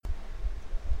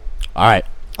All right.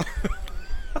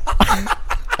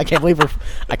 I can't believe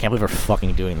we're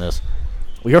fucking doing this.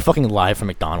 We are fucking live from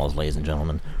McDonald's, ladies and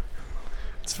gentlemen.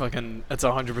 It's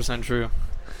 100% true.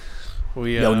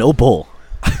 We no bull.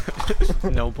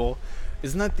 no bull.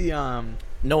 Isn't that the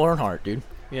No Earnhardt, dude.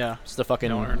 Yeah. It's the fucking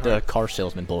No Earnhardt. the car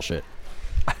salesman bullshit.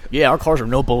 Yeah, our cars are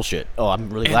no bullshit. Oh,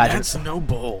 I'm really glad. That's no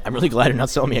bull. I'm really glad you're not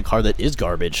selling me a car that is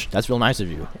garbage. That's real nice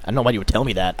of you. I don't know why you would tell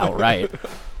me that outright.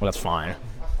 Well, that's fine.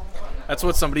 That's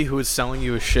what somebody who is selling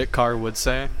you a shit car would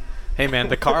say. Hey man,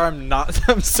 the car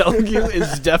I'm selling you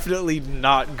is definitely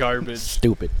not garbage.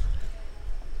 Stupid.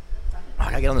 I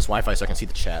gotta get on this Wi-Fi so I can see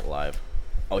the chat live.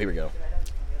 Oh, here we go.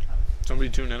 Somebody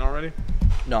tune in already?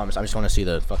 No, I just want to see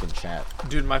the fucking chat.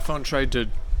 Dude, my phone tried to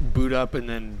boot up and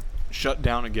then shut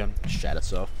down again. Chat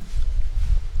itself.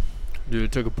 Dude,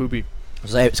 it took a poopy.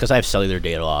 It's because I have cellular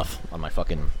data off on my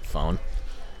fucking phone.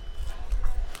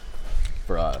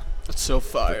 For That's so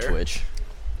fire. for Twitch.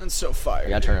 That's so fire. I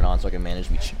gotta turn it on so I can manage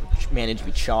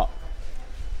me chop.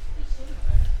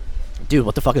 Dude,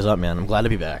 what the fuck is up, man? I'm glad to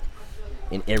be back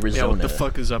in Arizona. Yeah, what the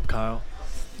fuck is up, Kyle?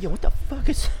 Yo, what the fuck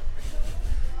is...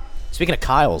 Speaking of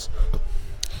Kyle's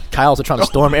are trying to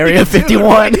storm Area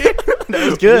 51. That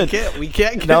was good. We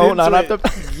can't get No, into not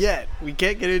it yet. We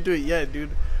can't get into it yet, dude.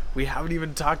 We haven't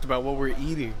even talked about what we're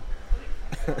eating.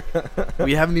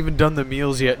 We haven't even done the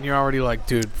meals yet, and you're already like,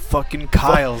 dude, fucking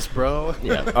Kyle's, bro.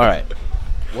 Yeah. All right.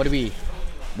 What are we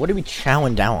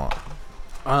chowing down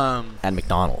on at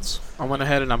McDonald's? I went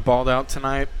ahead and I balled out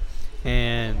tonight,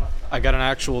 and I got an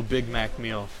actual Big Mac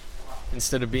meal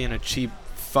instead of being a cheap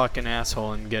fucking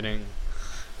asshole and getting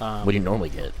What do you normally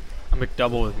get? a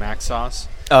McDouble with mac sauce.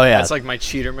 Oh yeah. That's like my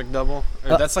cheater McDouble.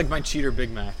 Or that's like my cheater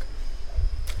Big Mac.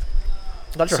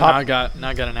 That's So your now hot.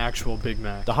 I got an actual Big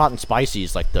Mac. The hot and spicy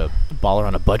is like the baller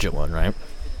on a budget one, right?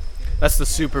 That's the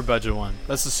super budget one.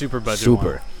 That's the super budget one.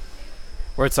 Super.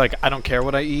 Where it's like, I don't care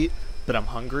what I eat, but I'm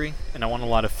hungry and I want a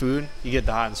lot of food. You get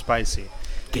the hot and spicy.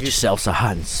 Get yourself some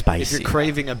hot and If spicy. you're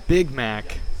craving a Big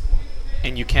Mac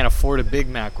and you can't afford a Big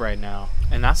Mac right now,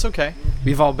 and that's okay.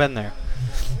 We've all been there.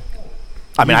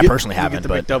 I mean, I You personally get haven't, the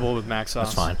but McDouble with mac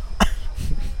sauce. that's fine.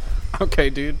 Okay,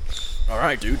 dude. All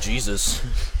right, dude. Jesus.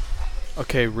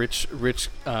 Okay, rich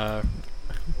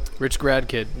grad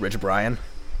kid. Rich Brian.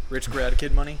 Rich grad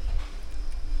kid money.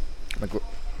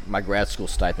 My grad school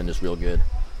stipend is real good.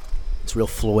 It's real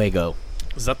fuego.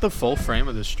 Is that the full frame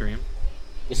of the stream?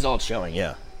 This is all it's showing,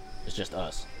 yeah. It's just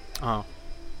us. Oh.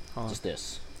 Just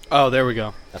this. Oh, there we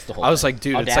go. That's the whole I was thing. like,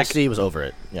 dude, it's like... Audacity was over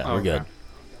it. Yeah, Oh, we're good. okay.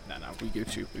 No, we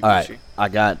get you. All right, I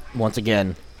got, once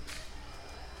again,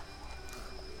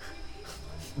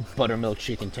 buttermilk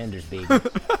chicken tenders, baby. gotta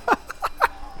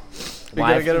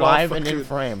get it all live and in fucking-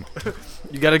 frame.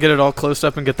 You gotta get it all close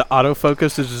up and get the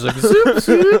autofocus. It's just like zoom,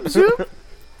 zoom, zoom.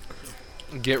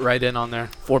 Get right in on there.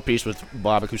 4-piece with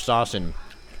barbecue sauce and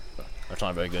that's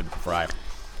not very good fry.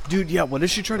 Dude, yeah, what did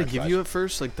she try to French give fries. you at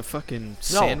first? Like the fucking No,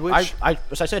 sandwich?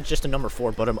 as I said, just a number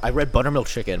 4. I read buttermilk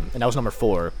chicken, and that was number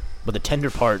 4, but the tender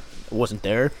part wasn't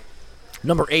there.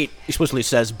 Number 8 explicitly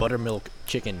says buttermilk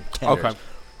chicken tenders. Okay.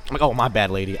 I'm like, oh, my bad,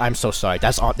 lady. I'm so sorry. It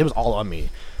was all on me.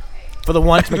 For the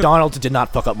once McDonald's did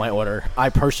not fuck up my order, I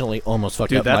personally almost fucked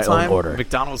Dude, up that my time own order.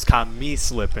 McDonald's caught me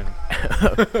slipping.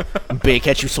 Big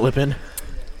catch you slipping.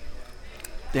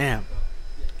 Damn.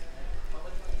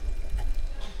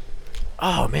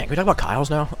 Oh man, can we talk about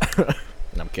Kyle's now? No,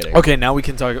 I'm kidding. Okay, now we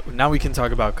can talk. Now we can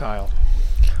talk about Kyle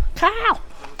Kyle.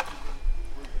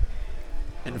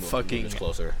 and Move fucking this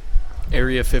closer.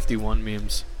 Area 51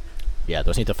 memes. Yeah,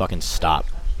 those need to fucking stop.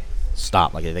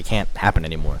 Stop. Like they can't happen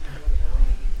anymore.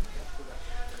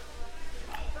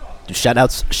 Dude, shout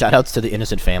outs to the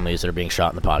innocent families that are being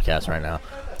shot in the podcast right now.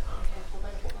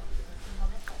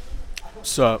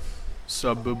 Sup,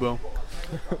 boo boo.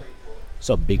 What's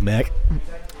up, Big Mac?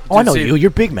 Oh, I know see- you. You're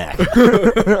Big Mac.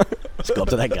 Let's go up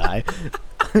to that guy.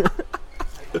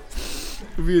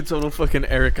 It'd be a total fucking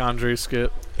Eric Andre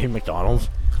skit. In McDonald's.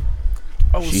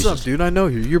 Oh, what's Jesus. up, dude? I know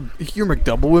you. You're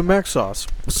McDouble with mac sauce.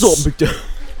 What's up, McDonald's?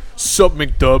 Sup,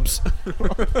 McDubs.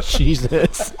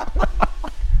 Jesus.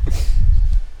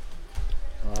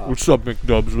 What's up,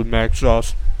 McDubs with mac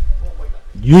sauce?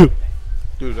 Yeah.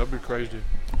 Dude, that'd be crazy.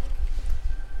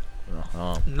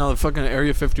 Oh. No, the fucking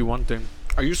Area 51 thing.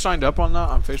 Are you signed up on that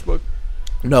on Facebook?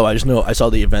 No, I just know I saw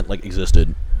the event like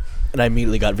existed, and I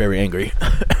immediately got very angry.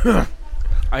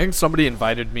 I think somebody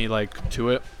invited me like to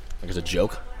it. Like it's a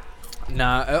joke.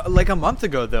 Nah, like a month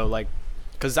ago though, like,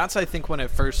 cause that's I think when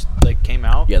it first like came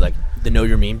out. Yeah, like the Know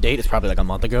Your Meme date is probably like a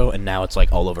month ago, and now it's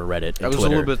like all over Reddit and It was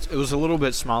Twitter. It was a little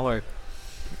bit smaller.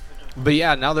 But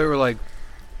yeah, now they were like,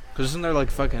 cause isn't there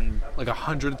like fucking like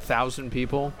 100,000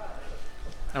 people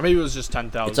Or maybe it was just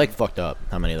 10,000. It's like fucked up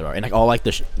how many there are, and like all like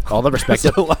all the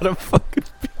respective. a lot of fucking.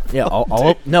 Yeah,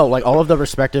 all of the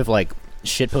respective like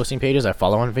shit posting pages I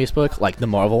follow on Facebook, like the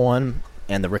Marvel one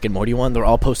and the Rick and Morty one, they're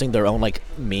all posting their own like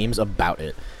memes about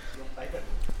it.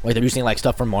 Like they're using like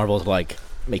stuff from Marvel to like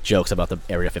make jokes about the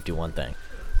Area 51 thing.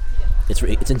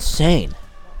 It's insane.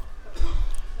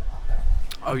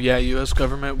 Oh yeah, U.S.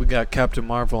 government, we got Captain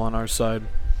Marvel on our side.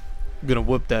 I'm gonna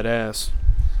whoop that ass.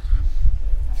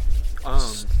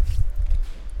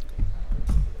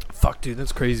 Fuck, dude,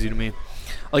 that's crazy to me.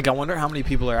 Like, I wonder how many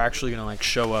people are actually gonna like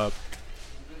show up.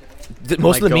 Most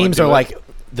like, of the go and memes do are it. like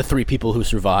the 3 people who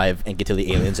survive and get to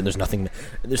the aliens, and there's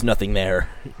nothing there.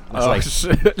 It's Oh like,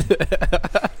 shit!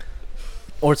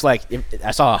 or it's like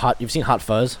you've seen Hot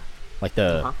Fuzz, like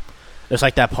the there's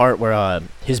like that part where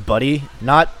his buddy,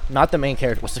 not the main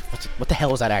character. What the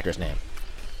hell is that actor's name?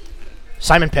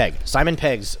 Simon Pegg. Simon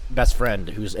Pegg's best friend,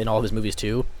 who's in all of his movies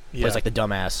too, plays like the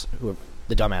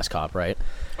dumbass cop, right?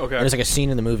 Okay. And there's like a scene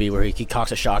in the movie where he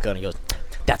cocks a shotgun and he goes,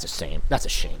 that's a shame,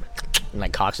 and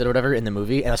like cocks it or whatever in the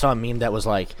movie. And I saw a meme that was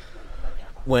like,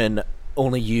 when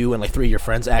only you and like 3 of your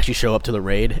friends actually show up to the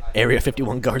raid, Area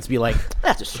 51 guards be like,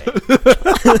 that's a shame.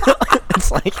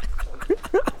 It's like,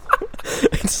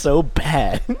 it's so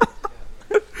bad.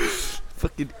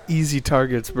 Fucking easy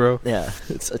targets, bro. Yeah,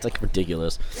 it's like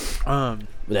ridiculous. But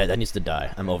that needs to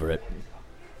die. I'm over it.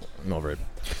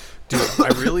 Dude, I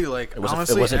really like. It wasn't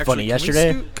honestly, funny actually,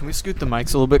 yesterday. Can we scoot the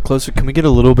mics a little bit closer? Can we get a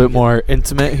little bit more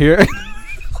intimate here?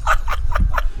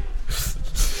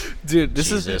 Dude,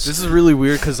 this is really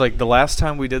weird because like the last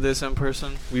time we did this in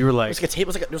person, we were like,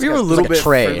 we were a little bit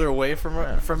further away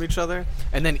from each other.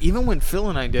 And then even when Phil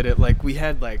and I did it, like we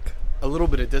had like a little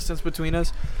bit of distance between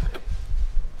us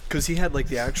because he had like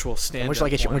the actual stand. Weren't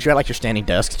you at like your standing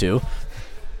desk too?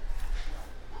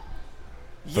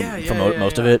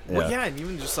 Most of it. Well, yeah, and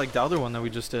even just like the other one that we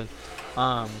just did.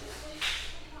 Oh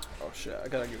shit! I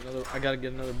gotta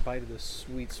get another bite of this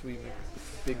sweet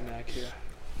Big Mac here.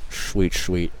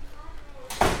 Sweet.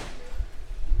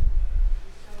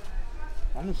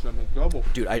 I'm just gonna make double.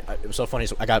 Dude, it was so funny.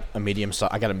 So I got a medium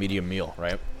meal,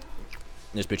 right? And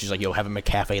this bitch is like, "Yo, have a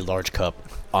McCafe large cup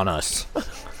on us."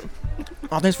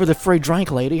 Oh, thanks for the free drink,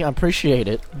 lady. I appreciate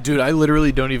it. Dude, I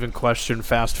literally don't even question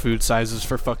fast food sizes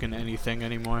for fucking anything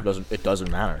anymore. It doesn't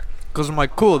matter. Cause I'm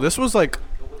like, cool. This was like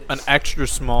an extra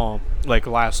small, like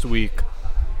last week.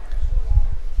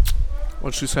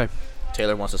 What'd she say?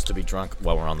 Taylor wants us to be drunk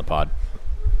while we're on the pod,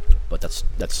 but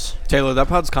that's Taylor, that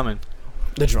pod's coming.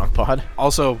 the drunk pod.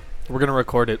 Also, we're gonna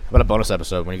record it. What about a bonus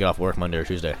episode when you get off work Monday or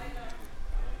Tuesday?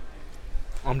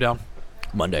 I'm down.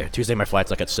 Monday. Tuesday my flight's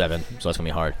like at 7, so that's gonna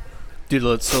be hard. Dude,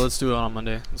 let's do it on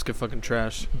Monday. Let's get fucking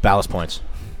trash. Ballast points.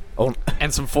 Oh,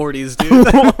 And some 40s,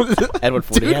 dude. Edward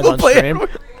 40 Dude, hands we'll on play stream.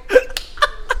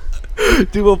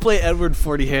 Dude, we'll play Edward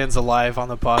 40 Hands alive on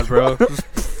the pod, bro.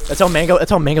 That's how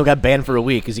Mango got banned for a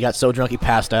week because he got so drunk he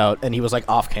passed out and he was like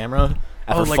off camera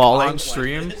after like falling. on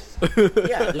stream?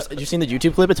 Yeah, have you seen the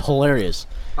YouTube clip? It's hilarious.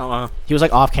 Uh-uh. He was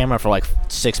like off camera for like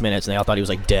 6 minutes and they all thought he was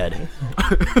like dead.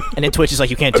 And then Twitch is like,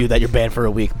 you can't do that. You're banned for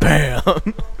a week. Bam.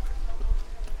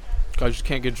 Guys, you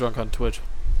can't get drunk on Twitch.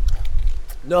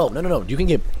 No. You can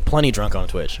get plenty drunk on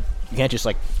Twitch. You can't just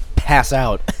like pass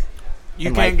out. You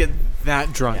And, can't like- get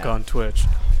that drunk Yeah. on Twitch.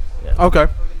 Yeah. Okay,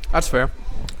 that's fair.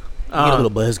 Get a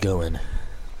little buzz going.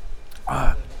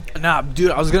 Nah, dude,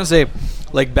 I was gonna say,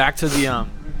 like, back to the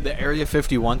Area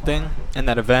 51 thing and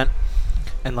that event,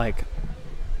 and like,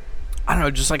 I don't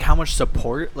know, just like how much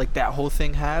support like that whole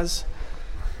thing has.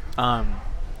 I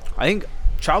think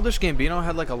Childish Gambino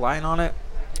had like a line on it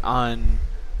on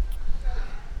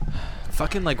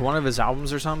fucking like one of his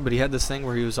albums or something, but he had this thing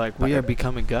where he was like, "We are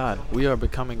becoming God. We are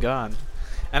becoming God,"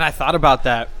 and I thought about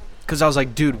that. Because I was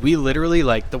like, dude, we literally,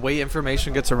 like, the way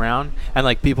information gets around and,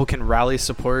 like, people can rally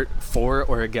support for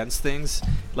or against things,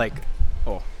 like,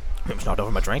 I just knocked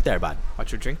over my drink there, bud.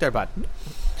 watch your drink there, bud.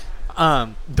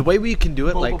 The way we can do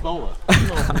it, like,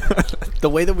 the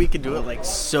way that we can do it, like,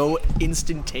 so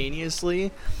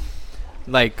instantaneously,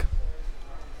 like,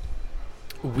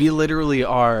 we literally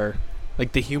are,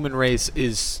 like, the human race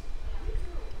is,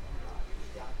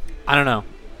 I don't know.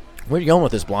 Where are you going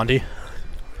with this, Blondie?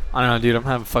 I don't know, dude. I'm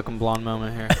having a fucking blonde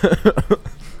moment here.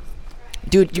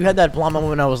 Dude, you had that blonde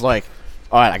moment when I was like,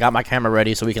 all right, I got my camera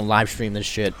ready so we can live stream this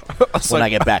shit when I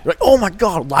get back. You're like, oh my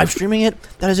God, live streaming it?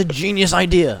 That is a genius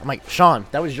idea. I'm like, Sean,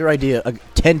 that was your idea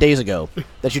 10 days ago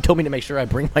that you told me to make sure I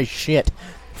bring my shit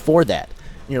for that.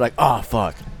 And you're like, oh,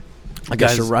 fuck. I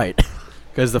guess you're right.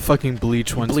 Guys, the fucking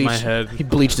bleach went to my head. He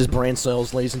bleached his brain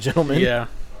cells, ladies and gentlemen.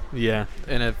 Yeah.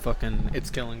 And it's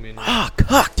killing me now. Ah,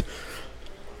 cocked.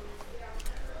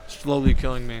 Slowly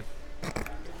killing me.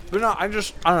 But no, I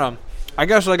don't know. I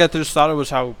guess like I just thought it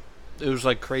was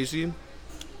like crazy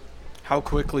how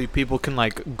quickly people can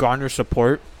like garner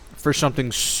support for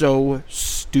something so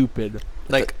stupid.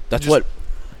 Like that's what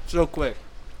so quick.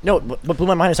 No, what blew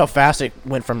my mind is how fast it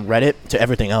went from Reddit to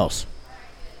everything else.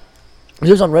 It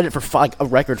was on Reddit for like a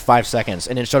record 5 seconds,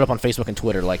 and it showed up on Facebook and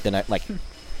Twitter like the night. Like,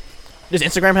 does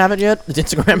Instagram have it yet? Does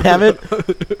Instagram have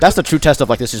it? That's the true test of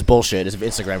like this is bullshit. Is if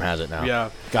Instagram has it now. Yeah.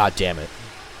 God damn it.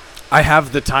 I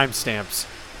have the timestamps.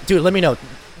 Dude, let me know.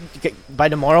 By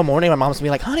tomorrow morning, my mom's gonna be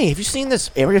like, "Honey, have you seen this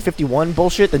Area 51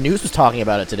 bullshit? The news was talking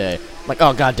about it today." I'm like,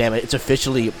 oh god damn it! It's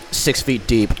officially 6 feet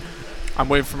deep. I'm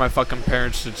waiting for my fucking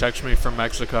parents to text me from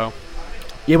Mexico.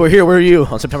 Yeah, we're here. Where are you?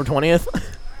 On September 20th?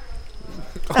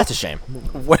 That's a shame.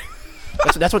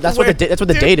 That's what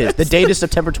the date is. The date is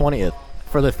September 20th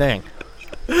for the thing.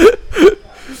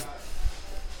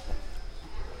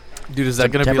 Dude, is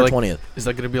that gonna be September like 20th? Is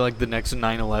that gonna be like the next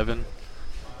 9/11?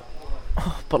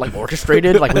 But like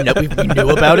orchestrated, like we knew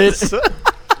about it.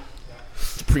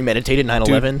 It's premeditated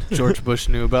 9/11. Dude, George Bush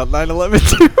knew about 9/11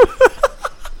 too.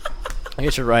 I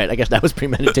guess you're right. I guess that was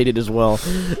premeditated as well.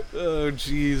 Oh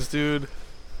jeez, dude.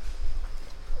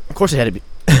 Of course it had to be.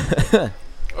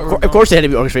 Of course it had to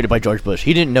be orchestrated by George Bush.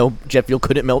 He didn't know jet fuel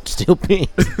couldn't melt steel beams.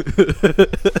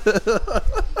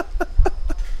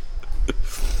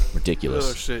 Ridiculous.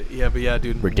 Oh shit. Yeah, but yeah,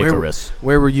 dude. Ridiculous.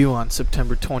 Where were you on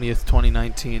September 20th,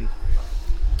 2019?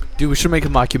 Dude, we should make a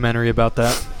mockumentary about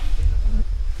that.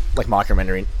 Like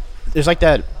mockumentary. There's like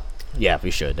that. Yeah,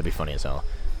 we should. That'd be funny as hell.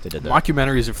 They did that.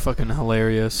 Mockumentaries are fucking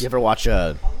hilarious. You ever watch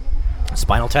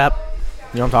Spinal Tap?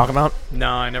 You know what I'm talking about? No,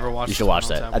 I never watched. You should watch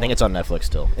that. I think it's on Netflix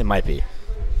still. It might be.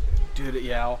 Dude,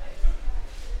 yeah.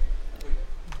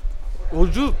 Well,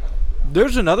 dude,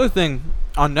 there's another thing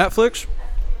on Netflix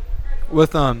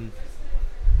with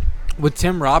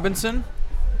Tim Robinson.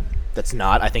 That's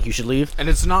not. I think you should leave. And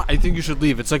it's not. I think you should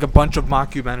leave. It's like a bunch of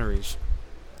mockumentaries.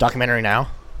 Documentary now?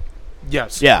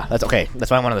 Yes. Yeah, that's okay. That's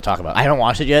what I wanted to talk about. I haven't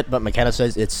watched it yet, but McKenna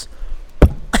says it's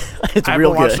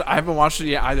real good. I haven't watched it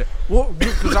yet either. Well,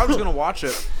 because I was gonna watch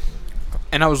it,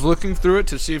 and I was looking through it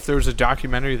to see if there was a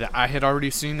documentary that I had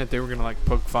already seen that they were gonna like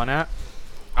poke fun at.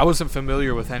 I wasn't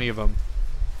familiar with any of them,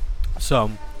 so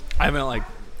I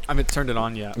haven't turned it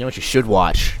on yet. You know what you should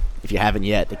watch if you haven't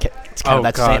yet? It's kind of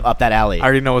that God. same up that alley. I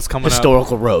already know what's coming up.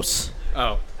 Historical roasts.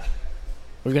 Oh.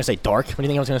 Were you gonna say dark? What do you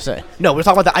think I was gonna say? No, we're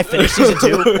talking about that. I finished season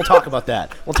 2. We'll talk about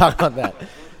that.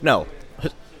 No,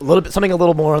 a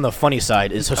little more on the funny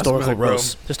side is historical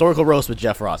roast. Historical roast with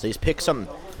Jeff Ross. They just pick some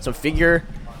figure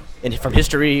from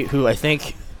history who I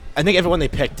think everyone they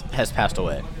picked has passed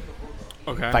away.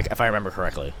 Okay. If I remember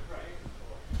correctly.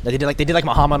 They did like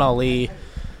Muhammad Ali.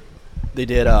 They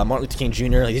did Martin Luther King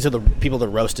Jr. Like, these are the people they're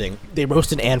roasting. They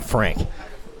roasted Anne Frank,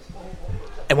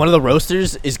 and one of the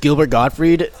roasters is Gilbert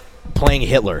Gottfried playing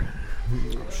Hitler.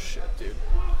 Oh shit, dude.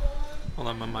 Hold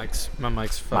on, my mic's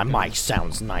fucking... My mic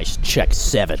sounds nice. Check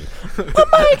 7. My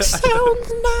mic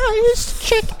sounds nice.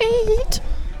 Check 8.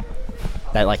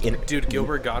 That like dude,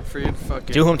 Gilbert Gottfried, fucking...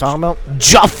 Do you know who I'm talking about?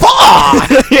 Jafar.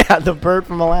 Yeah, the bird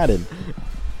from Aladdin.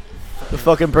 The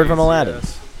fucking bird from Aladdin.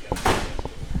 Yes.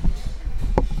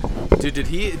 Dude,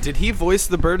 did he voice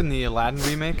the bird in the Aladdin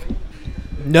remake?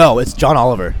 No, it's John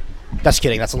Oliver. That's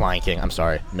kidding. That's the Lion King. I'm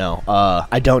sorry. No.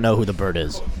 I don't know who the bird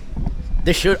is.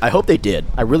 They should. I hope they did.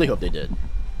 I really hope they did.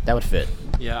 That would fit.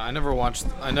 Yeah, I never watched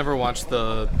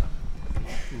the...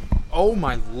 Oh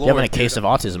my lord. You're having a case of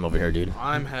autism over here, dude.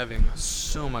 I'm having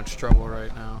so much trouble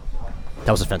right now.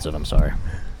 That was offensive. I'm sorry.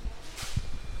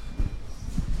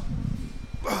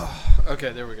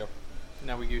 Okay, there we go.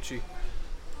 Now we Gucci.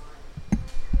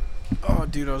 Oh,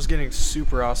 dude, I was getting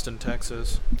super Austin,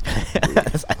 Texas.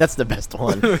 That's the best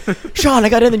one. Sean, I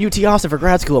got in the UT Austin for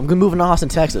grad school. I'm gonna move to Austin,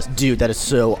 Texas. Dude, that is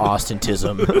so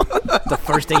Austentism. The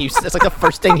first thing it's like the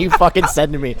first thing you fucking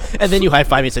said to me, and then you high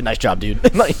five me and said, "Nice job,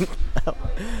 dude." Like,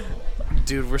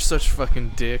 dude, we're such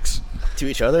fucking dicks to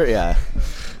each other. Yeah.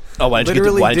 Oh, why did you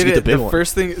get the big one?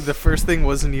 The first thing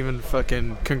wasn't even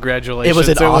fucking congratulations. It was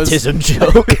an autism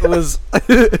joke.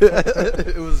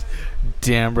 It was.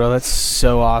 Damn, bro, that's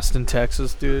so Austin,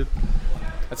 Texas, dude.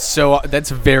 That's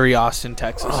very Austin,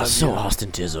 Texas. Oh, so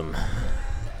Austentism.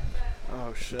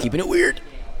 Oh shit. Keeping it weird.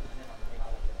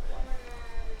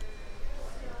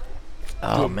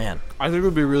 Oh dude, man. I think it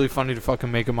would be really funny to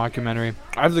fucking make a mockumentary.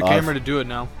 I have the camera to do it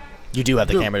now. You do have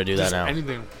the camera to do that now.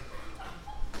 Anything.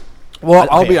 Well,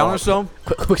 I'll be honest though.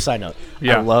 Quick side note.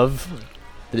 Yeah. I love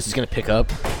that this is gonna pick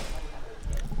up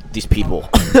these people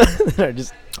that are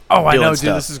just. Oh, I know, dude.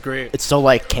 Stuff. This is great. It's so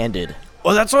like candid.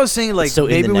 Well, that's what I was saying. Like, so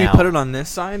in maybe the we now. put it on this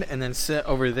side and then sit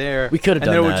over there. We could have and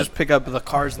done then it that. would just pick up the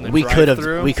cars in the We could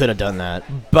drive-through. have. We could have done that.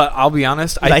 But I'll be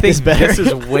honest, I like think this better? this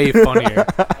is way funnier.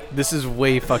 This is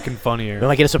way fucking funnier. We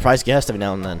might get a surprise guest every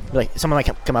now and then. Like someone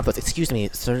might come up with, "Excuse me,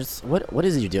 sirs, what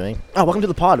is it you're doing?" Oh, welcome to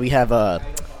the pod. We have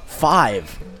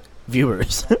 5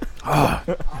 viewers.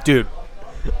 Dude,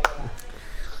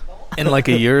 in like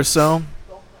a year or so,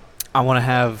 I want to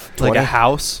have like 20? a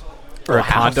house or Oh, a a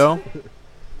house? condo.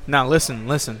 Now listen.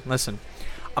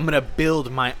 I'm gonna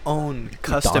build my own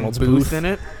custom McDonald's booth booth. in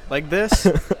it, like this,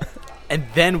 and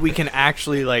then we can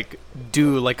actually like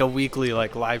do like a weekly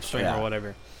like live stream Yeah. or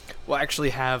whatever. We'll actually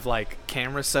have like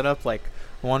cameras set up, like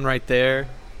one right there,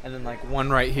 and then like one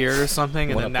right here or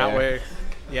something, and One then up that there. way,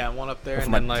 yeah, one up there,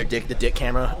 From and my then like the dick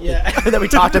camera. yeah, that we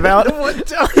talked about.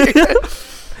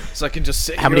 so I can just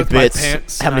sit How here many with my bits?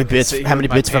 pants. How and many I can bits? sit How here many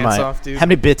with bits for pants my? off, dude. How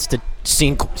many bits to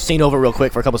scene over real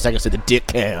quick for a couple seconds to the dick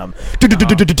cam?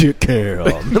 Dick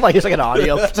cam. Like it's like an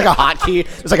audio. It's like a hotkey.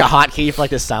 It's like a hotkey for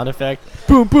like this sound effect.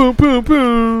 Boom, boom, boom,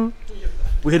 boom.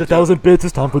 We hit 1,000 bits.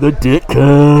 It's time for the dick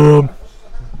cam.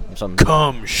 Something.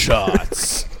 Cum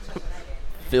shots.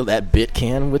 Fill that bit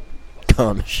can with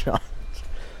cum shots.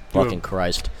 Fucking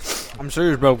Christ. I'm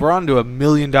serious, bro. We're on to $1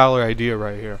 million idea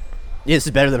right here. Yeah, this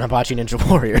is better than Hibachi Ninja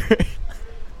Warrior.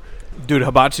 Dude,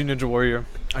 Hibachi Ninja Warrior.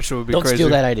 I sure would be Don't crazy. steal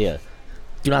that idea.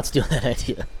 Do not steal that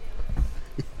idea.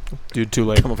 Dude, too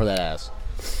late. Come on for that ass.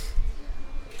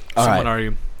 All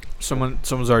right.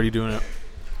 Someone's already doing it.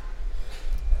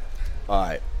 All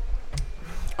right.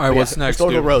 All right, what's next, Let's go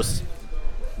to dude? the roast.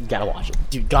 You gotta watch it.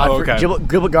 Dude, Godfrey, okay.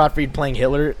 Gilbert Gottfried playing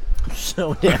Hitler.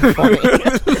 So damn funny.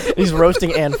 He's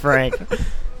roasting Anne Frank.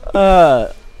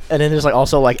 And then there's like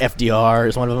also like FDR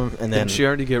is one of them. And then Didn't she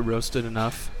already get roasted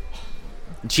enough?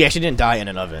 she actually didn't die in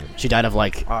an oven. She died of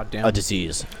like Ah, damn. a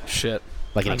disease. Shit.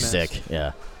 Like I getting missed. sick.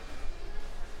 Yeah.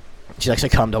 She like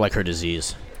succumbed to like her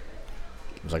disease.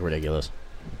 It was like ridiculous.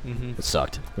 Mm-hmm. It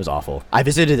sucked. It was awful. I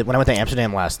visited when I went to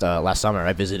Amsterdam last summer.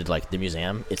 I visited like the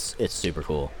museum. It's super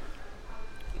cool.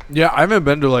 Yeah, I haven't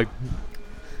been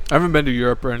to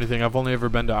Europe or anything. I've only ever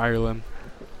been to Ireland.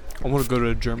 I want to go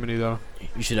to Germany though.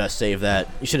 You should save that.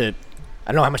 You should have.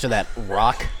 I don't know how much of that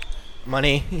rock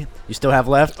money you still have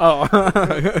left, Oh.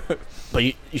 but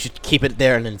you should keep it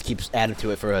there and then keep adding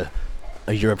to it for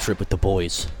a Europe trip with the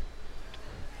boys.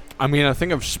 I mean, I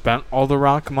think I've spent all the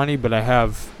rock money, but I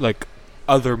have like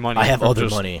other money. I have from other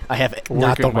just money. I have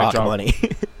not the working my rock job. money.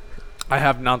 I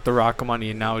have not the rock money,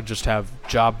 and now I just have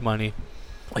job money.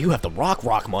 Oh, you have the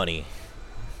rock money.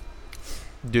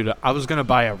 Dude, I was gonna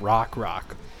buy a rock.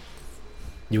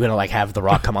 You gonna like have the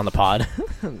rock come on the pod?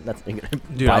 That's you're gonna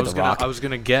Dude, buy I was the rock.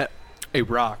 gonna get a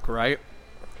rock, right?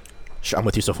 Sure, I'm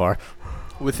with you so far.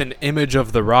 With an image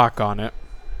of the rock on it,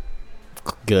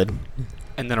 Good.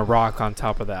 and then a rock on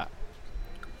top of that.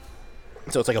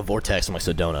 So it's like a vortex in like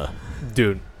Sedona.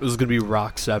 Dude, this is gonna be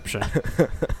rockception.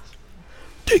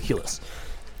 Ridiculous.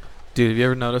 Dude, have you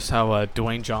ever noticed how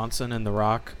Dwayne Johnson and The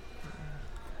Rock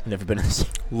Never been in the same,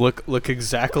 look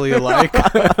exactly alike?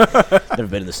 never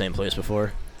been in the same place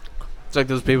before. It's like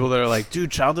those people that are like,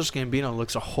 dude, Childish Gambino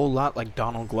looks a whole lot like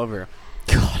Donald Glover.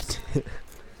 God.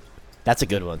 That's a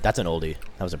good one. That's an oldie.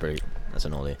 That's an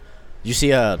oldie. Did you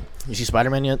see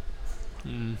Spider-Man yet?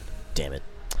 Mm. Damn it.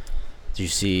 Did you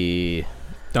see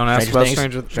Don't ask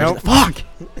Stranger about Things? Stranger Things.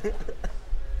 Fuck!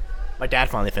 My dad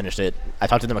finally finished it. I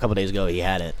talked to him a couple days ago. He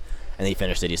had it. And he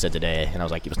finished it, he said today. And I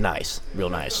was like, it was nice. Real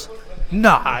nice.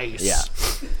 Nice.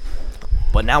 Yeah.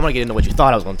 But now I want to get into what you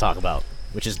thought I was going to talk about,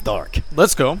 which is Dark.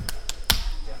 Let's go.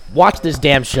 Watch this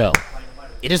damn show.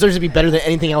 It deserves to be better than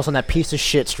anything else on that piece of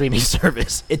shit streaming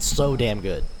service. It's so damn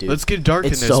good, dude. Let's get dark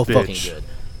It's in this so bitch. fucking good.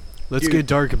 Let's Dude. get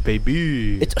dark,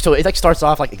 baby. So it like starts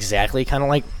off like exactly kind of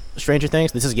like Stranger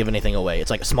Things. This is giving anything away. It's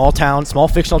like a small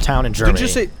fictional town in Germany. Did you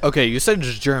say? Okay, you said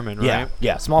just German, right? Yeah,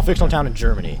 yeah, small fictional town in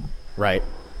Germany, right?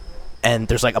 And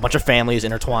there's like a bunch of families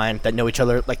intertwined that know each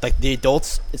other. Like the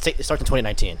adults, it starts in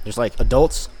 2019. There's like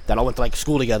adults that all went to like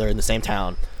school together in the same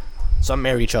town. Some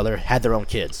married each other, had their own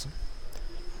kids.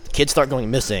 The kids start going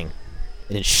missing,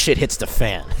 and then shit hits the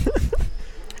fan.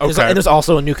 Okay. And there's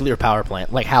also a nuclear power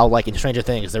plant, like how like in Stranger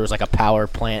Things there was like a power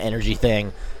plant energy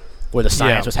thing where the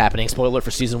science Yeah. was happening. Spoiler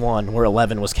for season 1, where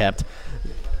 11 was kept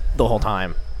the whole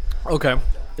time. Okay.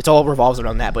 It's all revolves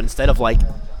around that, but instead of like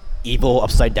evil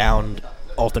upside down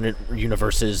alternate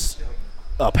universes,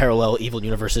 parallel evil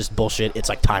universes bullshit, it's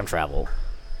like time travel,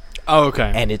 Oh,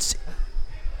 okay. and it's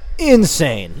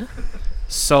insane.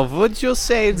 So would you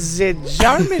say the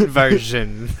German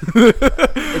version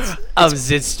of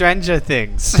the Stranger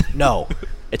Things? No,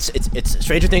 it's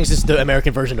Stranger Things is the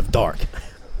American version of Dark.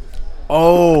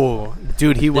 Oh,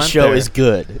 dude, he The went show there. is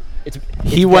good. It's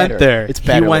He better. went there. It's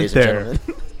better. He went ladies and there. gentlemen.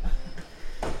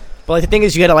 But like the thing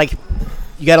is, you gotta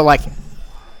like,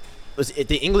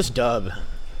 the English dub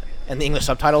and the English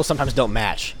subtitles sometimes don't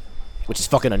match, which is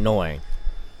fucking annoying.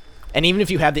 And even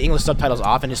if you have the English subtitles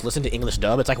off and just listen to English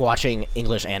dub, it's like watching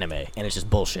English anime, and it's just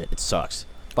bullshit. It sucks.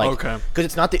 Like, Okay. because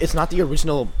it's not the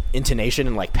original intonation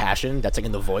and like passion that's like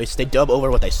in the voice. They dub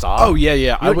over what they saw. Oh yeah,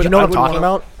 yeah. You know what I'm talking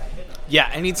about? Yeah,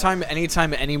 anytime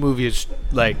any movie is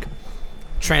like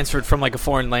transferred from like a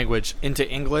foreign language into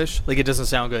English, like it doesn't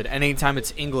sound good. Anytime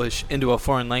it's English into a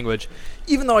foreign language,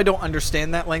 even though I don't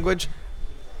understand that language,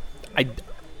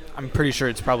 I'm pretty sure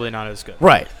it's probably not as good.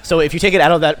 Right. So if you take it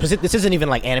out of that, because this isn't even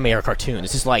like anime or cartoon.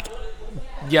 This is like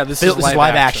Yeah, this is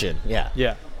live action. Yeah.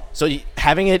 Yeah. So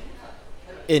having it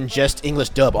in just English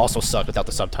dub also sucked without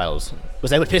the subtitles. Because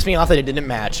that would piss me off that it didn't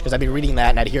match. Because I'd be reading that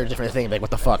and I'd hear a different thing. Like,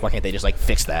 what the fuck? Why can't they just like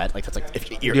fix that? Like, that's like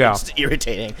it's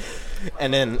irritating.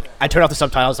 And then I turn off the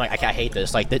subtitles. Like, I hate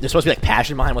this. Like, there's supposed to be like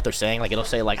passion behind what they're saying. Like, it'll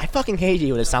say like, "I fucking hate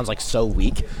you," and it sounds like so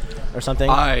weak, or something.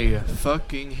 I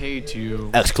fucking hate you!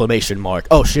 Exclamation mark!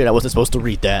 Oh shit! I wasn't supposed to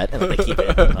read that. And like, they keep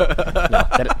it. No,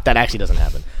 that actually doesn't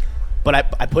happen. But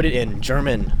I put it in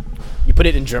German. You put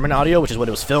it in German audio, which is what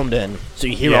it was filmed in, so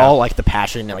you hear all like the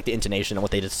passion and like the intonation and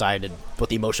what they decided, what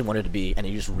the emotion wanted to be, and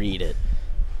you just read it.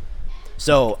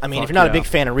 So I mean, if you're not a big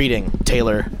fan of reading,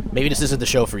 Taylor, maybe this isn't the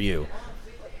show for you.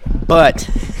 But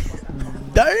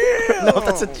damn, no,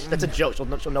 that's a joke. She'll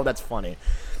know that's funny.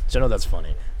 She'll know that's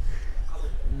funny.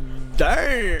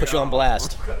 Damn. Put you on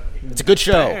blast. It's a good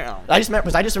show. Damn. I just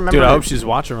remember. Dude, I hope she's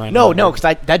watching right now. No,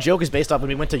 because that joke is based off when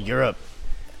we went to Europe.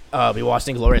 We watched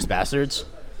Inglourious Bastards,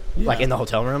 like in the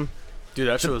hotel room. Dude,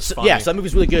 that shit was funny. Yeah, so that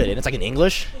movie's really good, and it's like in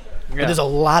English. Yeah. But there's a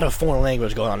lot of foreign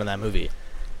language going on in that movie.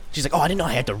 She's like, "Oh, I didn't know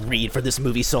I had to read for this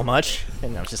movie so much,"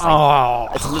 and I was just like, Oh.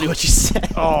 "That's literally what she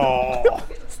said." Oh.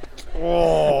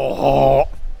 Oh.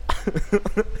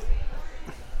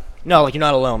 No, like you're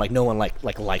not alone. Like no one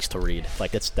like likes to read.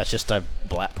 Like that's just to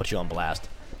put you on blast.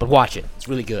 But watch it. It's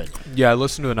really good. Yeah, I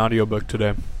listened to an audiobook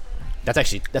today. That's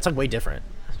like way different.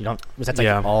 You don't. That's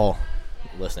like all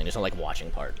listening. There's no like watching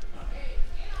part.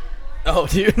 Oh,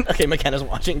 dude. Okay, McKenna's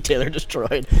watching Taylor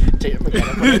Destroyed. Taylor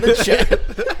McKenna put it in the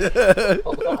chat.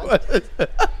 Hold on.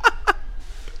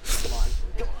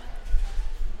 Come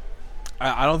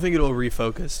on. I don't think it'll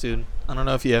refocus, dude. I don't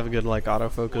know if you have a good like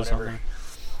autofocus on there.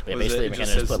 Yeah, What is basically it? It McKenna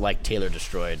just just says put like Taylor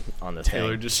Destroyed on the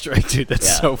Taylor thing. Destroyed, dude. That's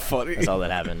Yeah. so funny. That's all that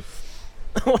happened.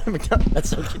 That's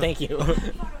so cute. Thank you.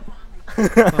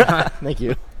 Thank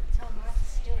you.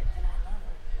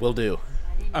 Will do.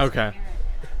 Okay.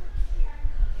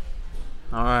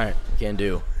 All right. Can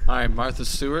do. All right, Martha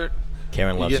Stewart.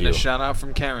 Karen You're loves getting you. a shout out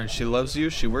from Karen. She loves you.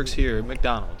 She works here at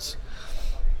McDonald's.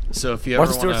 So if you ever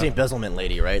Martha Stewart's the want to, embezzlement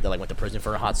lady, right? That like went to prison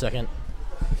for a hot second.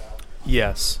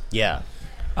 yes. Yeah.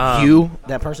 Um,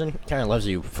 That person, Karen loves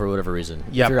you for whatever reason.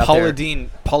 Yeah, If you're out Paula there- Dean.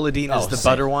 Paula Dean is Oh, the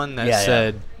same. butter one that Yeah, yeah.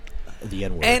 said the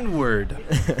N word. N-word.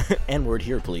 N word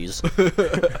here, please.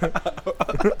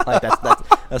 Like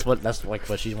that's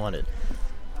what she wanted.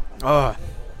 Oh,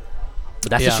 But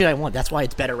that's Yeah. the shit I want. That's why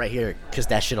it's better right here, because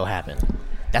that shit'll happen.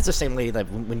 That's the same lady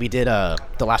that when we did the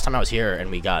last time I was here and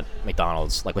we got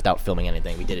McDonald's like without filming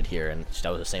anything, we did it here, and that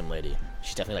was the same lady.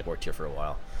 She definitely like worked here for a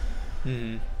while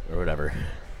or whatever.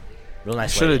 Real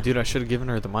nice should lady. have, dude. I should have given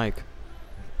her the mic.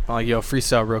 I'm like, yo,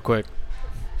 freestyle real quick.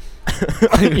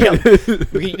 Yeah,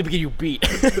 we can you beat.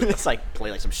 It's like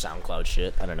play like some SoundCloud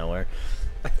shit out of nowhere.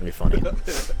 It'd be funny.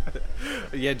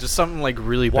 Yeah, just something like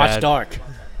really Watch bad. Dark.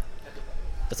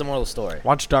 That's the moral of the story.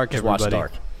 Watch Dark, Just everybody. watch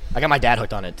Dark. I got my dad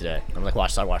hooked on it today. I'm like,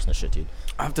 start watching this shit, dude.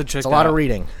 I have to check. It's a lot of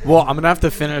reading. Well, I'm gonna have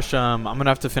to finish. I'm gonna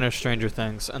have to finish Stranger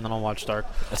Things, and then I'll watch Dark.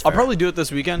 That's I'll fair. probably do it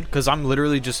this weekend because I'm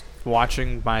literally just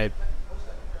watching my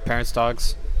parents'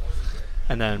 dogs,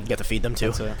 and then You got to feed them too.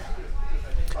 that's it.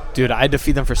 Dude, I had to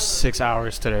feed them for 6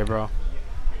 hours today, bro.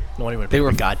 No one even They picked were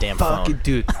up a goddamn Fucking phone.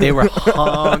 dude, they were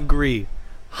hungry,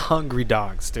 hungry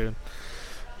dogs, dude.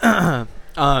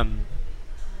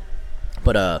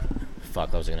 But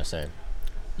fuck, what was I gonna say?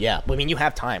 Yeah, but I mean, you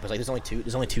have time because like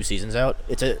there's only two seasons out.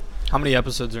 It's a How many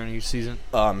episodes are in each season?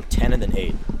 10 and then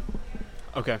 8,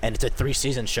 Okay. and it's a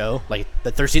 3-season show. Like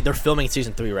they're filming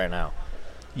season 3 right now,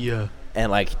 Yeah.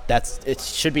 and like it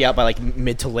should be out by like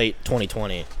mid to late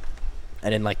 2020.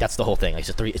 And then like that's the whole thing. Like,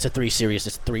 it's a 3 series,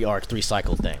 it's a 3 arc, 3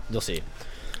 cycle thing. You'll see.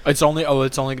 It's only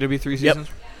gonna be 3 Yep. seasons.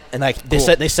 And like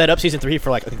Cool. they set up season 3 for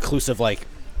like a conclusive like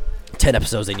 10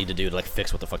 episodes they need to do to like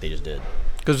fix what the fuck they just did.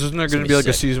 Because isn't there It's gonna gonna be be like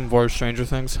a sick. season 4 of Stranger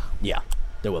Things? Yeah,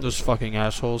 there will. Those fucking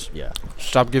assholes. Yeah.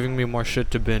 Stop giving me more shit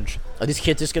to binge. Are these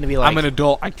kids just gonna be like? I'm an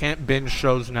adult. I can't binge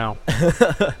shows now.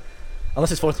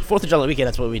 Unless it's Fourth of July weekend,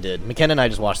 that's what we did. McKenna and I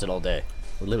just watched it all day.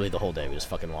 Literally the whole day. We just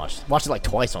fucking watched it like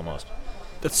twice almost.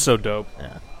 That's so dope.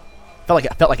 Yeah.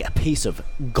 Felt like a piece of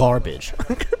garbage.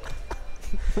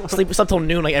 Sleep till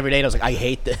noon like every day. And I was like, I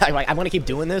hate this. I'm gonna keep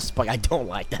doing this, but I don't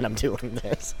like that I'm doing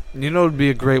this. You know, it'd be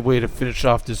a great way to finish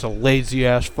off this lazy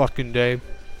ass fucking day.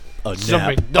 Some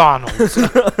Nap. McDonald's.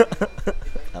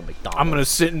 A McDonald's. I'm gonna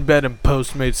sit in bed and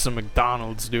Postmate some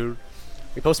McDonald's, dude.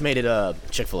 We Postmated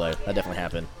Chick-fil-A. That definitely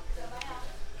happened.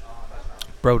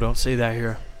 Bro, don't say that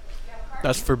here.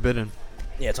 That's forbidden.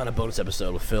 Yeah, it's on a bonus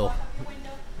episode with Phil.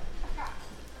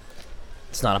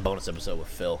 It's not a bonus episode with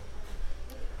Phil.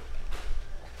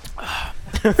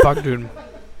 Fuck, dude.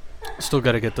 Still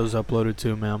gotta get those uploaded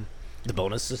too, man. The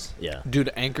bonuses? Yeah. Dude,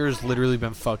 Anchor's literally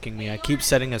been fucking me. I keep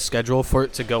setting a schedule for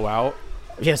it to go out.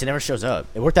 Yes, it never shows up.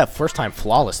 It worked that first time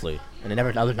flawlessly, and then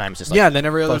every other time it's just like, yeah, then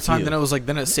every other fuck time, you. then it was like,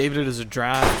 then it saved it as a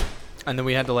draft, and then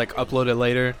we had to like upload it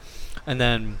later, and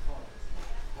then,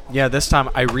 yeah, this time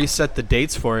I reset the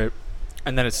dates for it,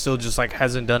 and then it still just like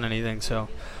hasn't done anything. So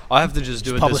I'll have to just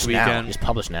do it this publish now. weekend. Just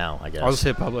publish now, I guess. I'll just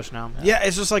hit publish now. Yeah,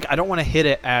 it's just like I don't want to hit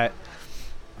it at,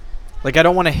 like I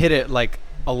don't want to hit it like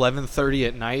 11:30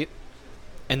 at night,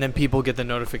 and then people get the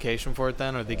notification for it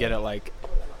then, or they get it like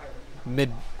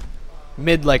mid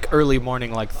like early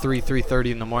morning, like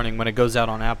 3:30 in the morning when it goes out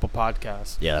on Apple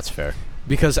Podcasts. Yeah, that's fair.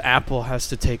 Because Apple has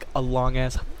to take a long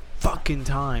ass fucking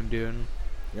time, dude.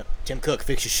 Yep. Tim Cook,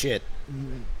 fix your shit.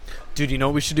 Dude, you know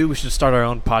what we should do? We should start our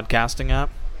own podcasting app.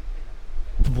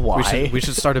 Why? We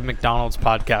should start a McDonald's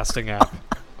podcasting app.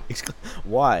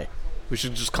 Why? We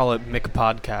should just call it Mick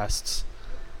Podcasts.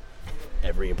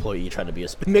 Every employee trying to be a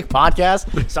Mick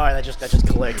podcast. Sorry, that just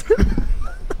clicked.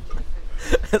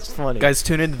 That's funny. Guys,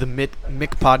 tune into the Mick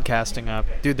Podcasting app.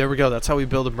 Dude, there we go. That's how we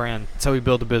build a brand. That's how we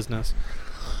build a business.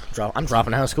 I'm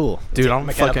dropping out of school. Dude, I'm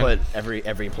gonna fucking... put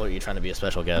every employee trying to be a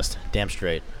special guest. Damn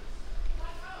straight.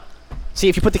 See,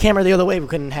 if you put the camera the other way, we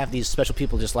couldn't have these special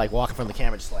people just like walking from the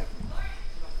camera, just like.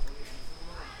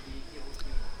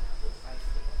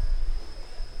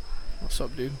 What's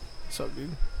up, dude? What's up,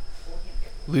 dude?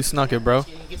 Loose knuck it, bro.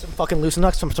 Get some fucking loose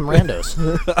knucks from some randos.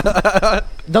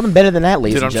 Nothing better than that,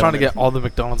 ladies Dude, I'm and trying to gentlemen. get all the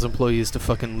McDonald's employees to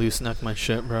fucking loose knuck my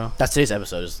shit, bro. That's today's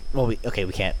episode. We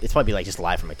can't. It's probably like just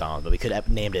live from McDonald's, but we could have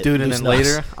named it. Dude, and Loose then Knucks.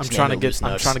 later, I'm Just trying to named it get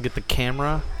Loose Knucks. the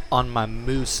camera on my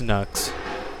moose knucks.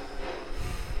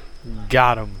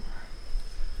 Got him.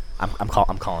 I'm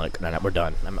calling it. No, we're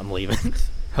done. I'm leaving.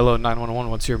 Hello,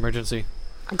 911. What's your emergency?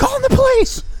 I'm calling the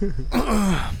police.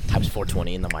 Times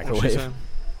 420 in the What'd she microwave. say?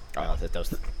 Oh, that was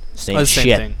the same Oh, the shit.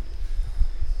 same thing.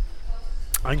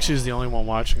 I think she's the only one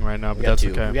watching right now, but that's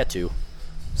okay. We got two.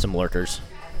 Some lurkers.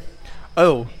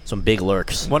 Oh, Some big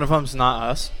lurks. one of them's not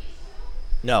us.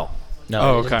 No.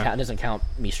 Oh, it doesn't okay. count, it doesn't count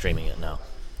me streaming it, no.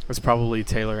 It's probably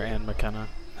Taylor and McKenna.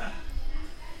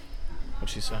 What'd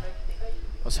she say?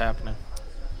 What's happening?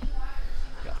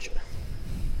 Gotcha.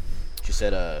 She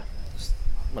said,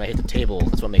 when I hit the table,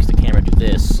 that's what makes the camera do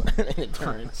this. And it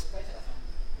turns.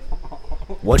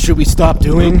 What should we stop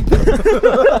doing?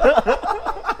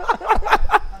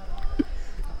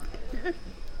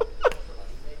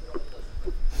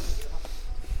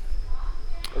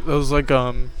 That was like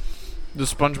the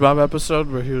SpongeBob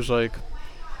episode where he was like,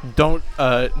 don't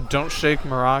shake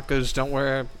maracas, don't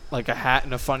wear like a hat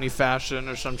in a funny fashion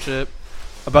or some shit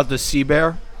about the sea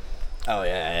bear. Oh,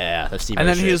 yeah. That's Steve. And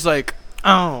then he's like,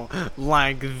 oh,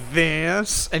 like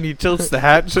this, and he tilts the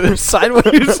hat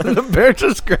sideways, and the bear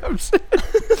just grabs it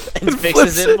and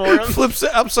fixes it for him. flips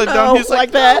it upside down. Oh, He's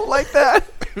like that. "Oh, like that.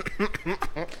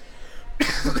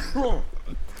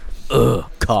 Ugh,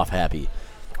 cough happy.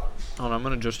 Hold on, I'm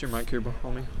gonna adjust your mic here,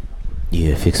 homie.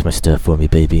 Yeah, fix my stuff for me,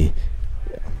 baby.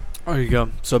 There you go.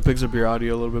 So it picks up your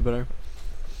audio a little bit better.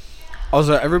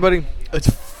 Also, everybody, it's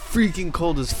freaking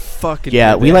cold as fuck. in Yeah,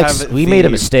 here. They we have made a the-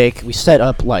 mistake. We set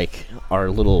up like our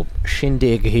little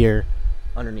shindig here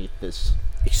underneath this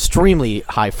extremely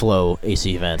high flow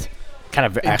AC vent. Kind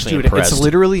of actually Dude, impressed. it's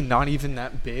literally not even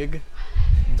that big.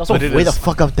 It's also but it way the is.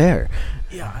 fuck up there.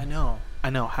 Yeah, I know.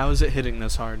 How is it hitting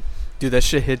this hard? Dude, that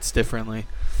shit hits differently.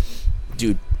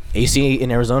 Dude, AC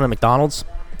in Arizona, McDonald's,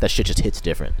 that shit just hits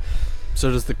different. So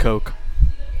does the Coke.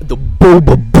 The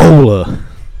Boba Bola.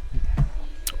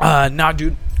 Nah,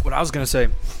 dude. What I was gonna say.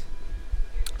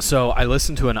 So I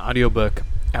listened to an audiobook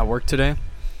at work today.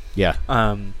 Yeah.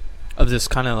 Of this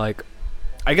kind of like,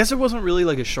 I guess it wasn't really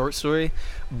like a short story,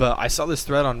 but I saw this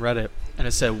thread on Reddit and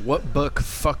it said, "What book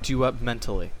fucked you up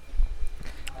mentally?"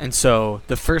 And so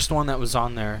the first one that was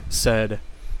on there said,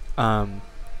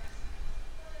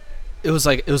 it was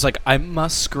like I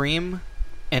must scream,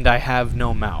 and I have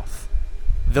no mouth.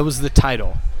 That was the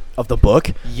title Of the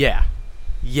book? Yeah.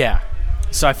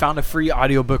 So I found a free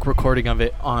audiobook recording of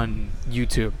it on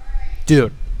YouTube.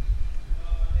 Dude.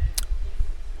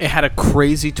 It had a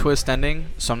crazy twist ending,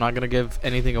 so I'm not going to give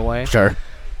anything away. Sure.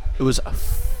 It was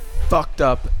fucked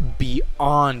up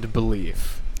beyond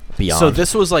belief. Beyond. So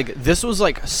this was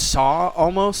like Saw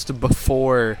almost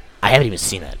before. I haven't even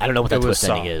seen it. I don't know what that It was twist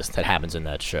ending Saw. is that happens in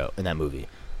that show, in that movie.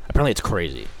 Apparently it's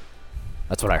crazy.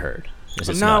 That's what I heard. It's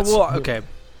No, nuts. well, okay.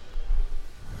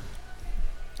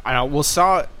 I know. Well,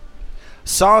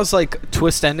 Saw's like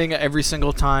twist ending every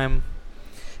single time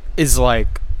is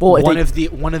like Well, one of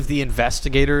the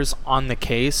investigators on the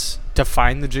case to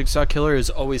find the Jigsaw killer is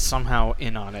always somehow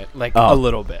in on it, like a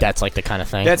little bit. That's like the kind of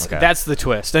thing. That's the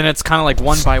twist, and it's kind of like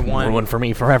one by one. Ruined for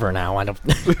me forever now. I don't.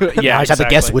 Yeah, I just have to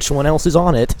guess exactly. which one else is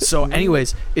on it. So,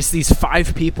 anyways, it's these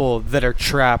 5 people that are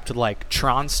trapped like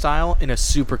Tron style in a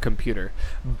supercomputer,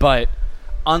 but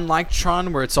unlike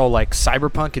Tron, where it's all like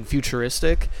cyberpunk and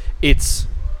futuristic, it's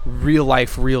real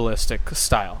life, realistic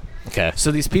style. Okay.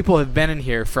 So these people have been in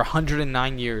here for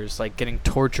 109 years, like getting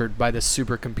tortured by this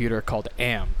supercomputer called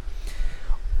AM.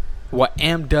 What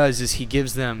AM does is he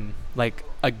gives them like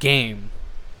a game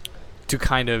to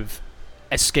kind of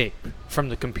escape from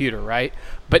the computer, right?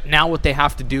 But now what they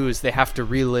have to do is they have to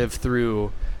relive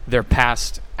through their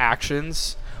past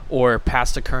actions or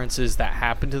past occurrences that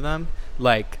happened to them,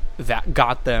 like that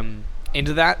got them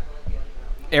into that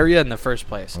area in the first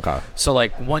place. Okay. So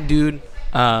like one dude,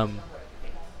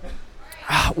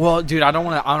 well, dude,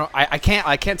 I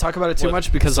can't talk about it too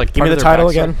much because like Give me part the of their title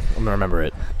backstory- again. I'm gonna remember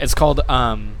it. It's called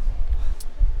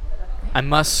I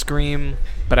must scream,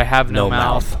 but I have no, No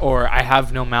mouth, mouth. or I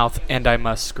have no mouth and I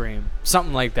must scream,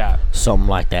 something like that. Something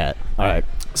like that. All right.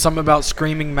 Something about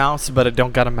screaming mouths, but I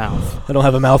don't got a mouth. I don't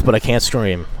have a mouth, but I can't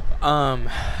scream.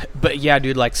 But yeah,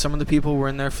 dude, like some of the people were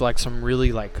in there for like some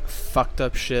really like fucked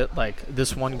up shit. Like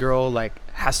this one girl like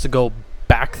has to go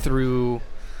back through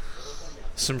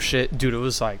some shit. Dude, it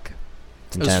was like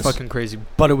It's it was intense. fucking crazy,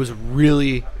 but it was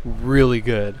really, really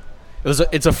good.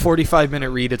 It's a 45-minute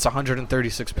read. It's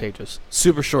 136 pages.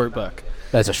 Super short book.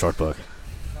 That's a short book.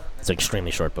 It's an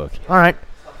extremely short book. All right.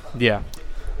 Yeah.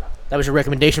 That was your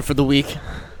recommendation for the week.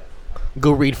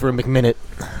 Go read for a McMinute.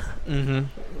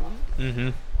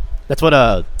 That's what.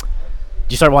 Did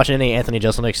you start watching any Anthony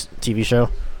Jeselnik's TV show?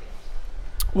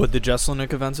 With the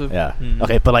Jeselnik offensive? Yeah.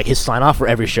 Okay, but like his sign off for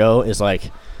every show is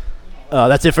like,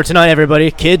 "That's it for tonight, everybody.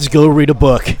 Kids, go read a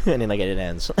book," and then like it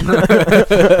ends.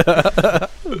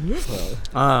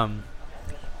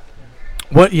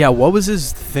 What was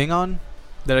his thing on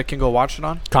that I can go watch it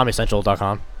on?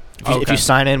 ComedyCentral.com. If you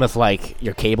sign in with like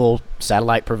your cable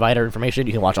satellite provider information,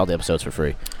 you can watch all the episodes for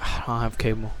free. I don't have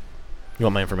cable. You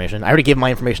want my information? I already gave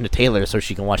my information to Taylor so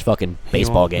she can watch fucking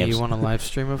baseball games. You want to live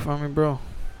stream it for me, bro?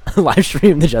 Live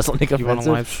stream the Jeselnik You want offensive.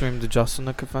 to live stream the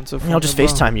Jeselnik offensive? I'll just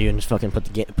FaceTime you and just fucking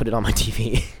put it on my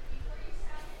TV.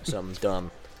 Something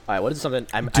dumb. All right, what is something?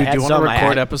 Dude, do you want to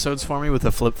record episodes for me with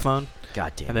a flip phone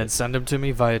God damn and then send them to me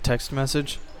via text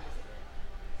message?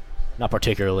 Not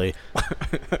particularly.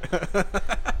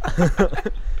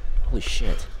 Holy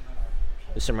shit.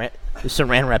 There's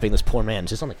saran wrapping this poor man.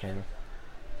 Is this on the camera?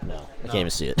 No, I can't even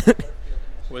see it.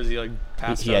 Was he like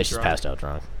passed Yeah, out he's just drunk? passed out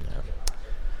drunk. Yeah.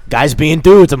 Guys being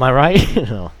dudes, am I right?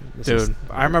 No, this is- Dude,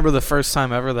 I remember the first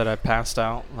time ever that I passed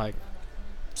out, like,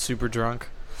 super drunk.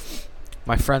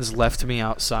 My friends left me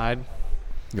outside.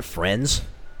 Your friends?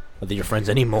 Are they your friends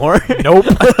anymore? Nope.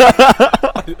 I'm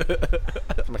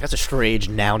like, that's a strange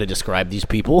noun to describe these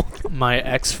people. My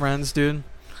ex-friends, dude.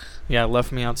 Yeah,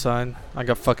 left me outside. I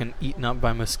got fucking eaten up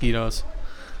by mosquitoes.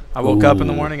 I woke up in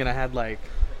the Ooh. morning and I had like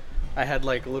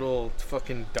little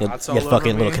fucking dots all You had over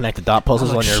fucking me. little connected dot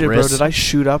puzzles I'm like, on your shit, wrist. bro, did I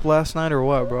shoot up last night or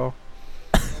what, bro?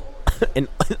 And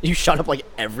you shot up like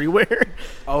everywhere.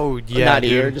 Oh, yeah, Not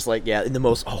dude. here, just like in the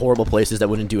most horrible places that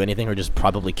wouldn't do anything or just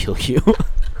probably kill you.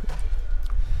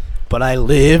 But I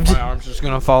lived. My arm's just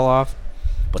gonna fall off.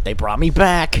 But they brought me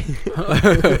back. You know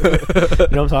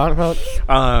what I'm talking about?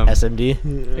 SMD.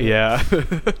 Yeah.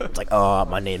 It's like, oh,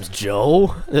 my name's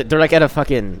Joe. They're like at a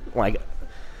fucking like.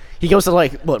 He goes to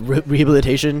like what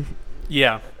rehabilitation.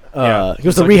 Yeah. He goes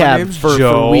It's to like, my rehab name's for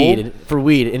Joe.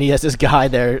 weed, and he has this guy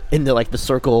there in the like the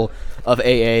circle of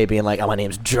AA being like, oh, my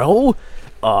name's Joe.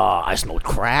 I smoked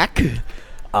crack.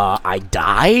 I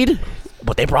died,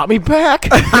 but they brought me back.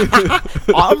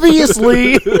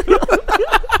 Obviously.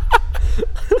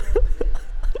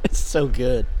 It's so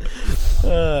good.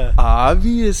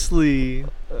 Obviously.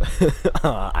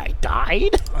 I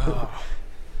died.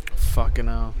 Fucking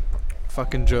hell.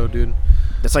 Fucking Joe, dude.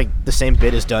 That's like the same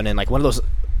bit is done in like one of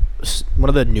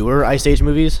the newer Ice Age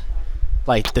movies.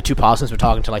 Like the two possums were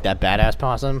talking to like that badass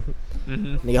possum. Mm-hmm.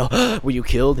 And they go, were you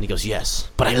killed? And he goes, yes,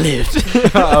 but I lived.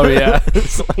 Oh, yeah.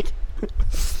 It's like,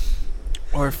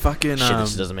 Or fucking... shit,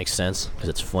 this doesn't make sense because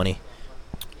it's funny.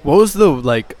 What was the,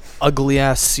 like,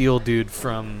 ugly-ass seal dude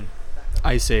from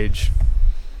Ice Age?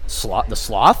 The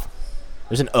sloth?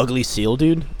 There's an ugly seal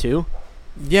dude, too?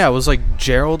 Yeah, it was, like,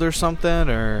 Gerald or something,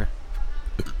 or...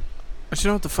 I don't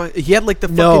know what the fuck... He had, like, the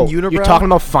No, fucking unibrow? you're talking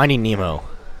about Finding Nemo.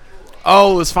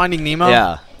 Oh, it was Finding Nemo?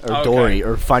 Yeah, or Okay. Dory,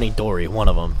 or Finding Dory, one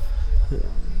of them.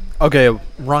 Okay,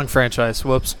 wrong franchise.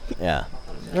 Whoops. Yeah.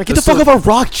 Like, But get the fuck still- off a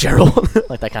rock, Gerald.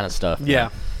 Like that kind of stuff. Yeah.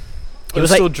 It It was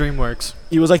was still DreamWorks.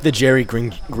 He was like the Jerry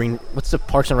Green. What's the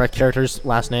Parks and Rec character's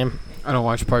last name? I don't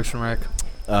watch Parks and Rec.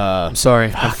 I'm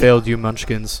sorry. I failed you,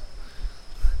 Munchkins.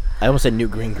 I almost said Newt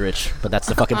Gingrich, but that's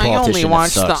the fucking politician that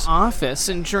sucks. Office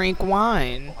and drink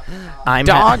wine. I'm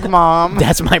Mom.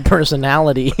 That's my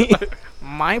personality.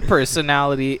 My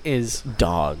personality is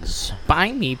Dogs.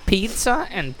 buy me pizza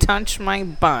and touch my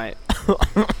butt.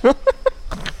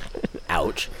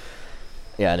 Ouch.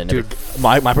 Yeah, I didn't.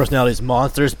 My personality is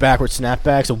monsters, backward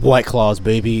snapbacks, and White Claws,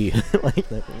 baby. Like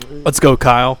that. Let's go,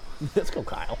 Kyle. Let's go,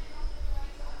 Kyle.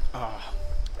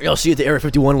 I'll see you at the Area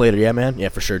 51 later, yeah, man? Yeah,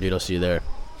 for sure, dude. I'll see you there.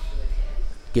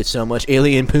 Get so much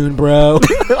alien poon, bro.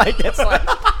 Like, that's like...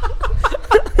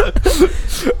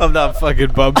 I'm not fucking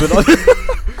bumping on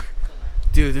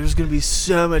Dude, there's gonna be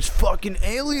so much fucking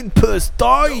alien puss,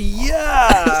 dog.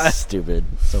 Yeah. Stupid.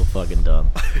 So fucking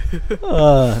dumb.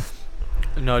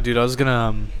 No, dude, I was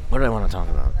gonna. What do I want to talk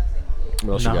about?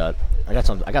 What else No. you got?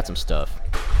 I got some stuff.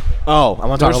 Oh, I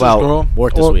want to talk There's this about girl-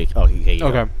 work this well- week. Oh, okay. You go.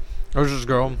 Okay. There was this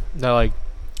girl that, like,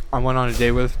 I went on a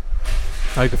date with,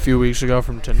 like, a few weeks ago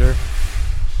from Tinder.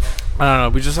 I don't know.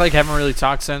 We just, like, haven't really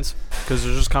talked since because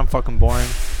they're just kind of fucking boring.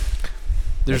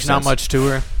 There's Makes not sense. much to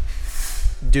her.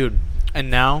 Dude. And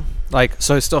now, like,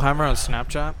 so I still have her on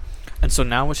Snapchat. And so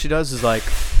now what she does is, like,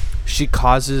 she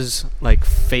causes, like,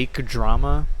 fake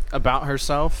drama about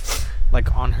herself,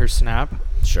 like, on her Snap.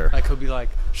 Sure. Like,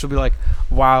 she'll be like,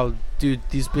 wow, dude,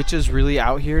 these bitches really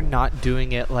out here not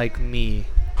doing it like me.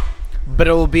 But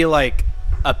it will be like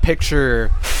a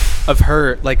picture of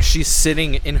her, like she's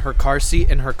sitting in her car seat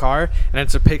in her car, and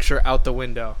it's a picture out the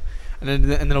window. And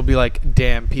then it'll be like,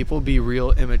 damn, people be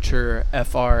real immature,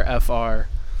 FR.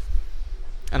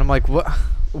 And I'm like,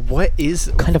 what is...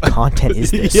 What kind of content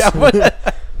is this? Yeah, what?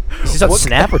 Is this on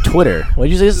Snap or Twitter? What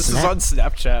did you say? This is on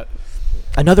Snapchat.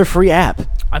 Another free app.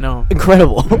 I know.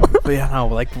 Incredible. But yeah, no,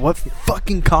 like, what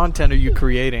fucking content are you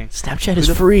creating? Snapchat Who is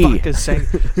the free. fuck is saying,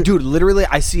 dude, literally,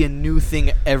 I see a new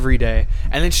thing every day.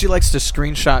 And then she likes to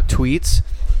screenshot tweets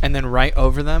and then write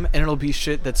over them, and it'll be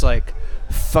shit that's like,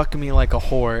 fuck me like a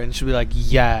whore. And she'll be like,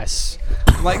 yes.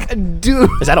 I'm like, dude.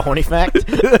 Is that a horny fact?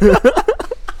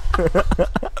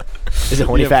 Is it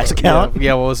horny facts account?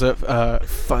 Yeah, what was it?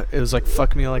 It was like,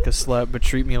 fuck me like a slut, but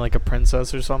treat me like a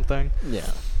princess or something. Yeah.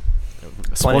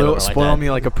 Spoil me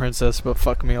like a princess, but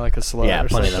fuck me like a slut. Yeah, or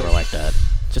plenty of something. them are like that.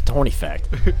 Just a horny fact.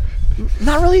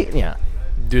 Not really. Yeah.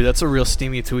 Dude, that's a real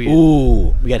steamy tweet.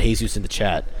 Ooh, we got Jesus in the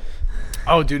chat.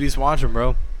 Oh, dude, he's watching,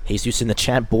 bro. Jesus in the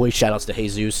chat, boy. Shoutouts to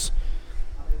Jesus.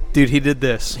 Dude, he did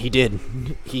this. He did.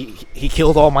 He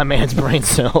killed all my man's brain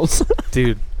cells.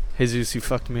 Dude, Jesus, you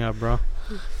fucked me up, bro.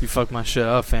 You fucked my shit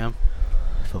up, fam.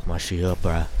 Fuck my shit up,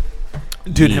 bruh.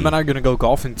 Dude, Yeah. him and I are gonna go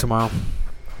golfing tomorrow.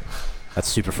 That's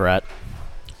super frat.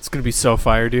 It's gonna be so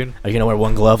fire, dude. Are you gonna wear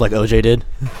one glove like OJ did?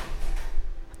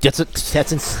 That's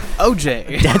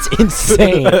OJ. That's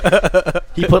insane.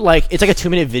 He put like it's like a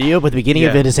 2-minute video, but the beginning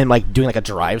of Yeah. it is him like doing like a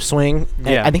drive swing. And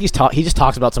Yeah. I think he just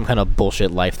talks about some kind of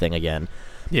bullshit life thing again.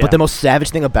 Yeah. But the most savage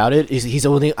thing about it is he's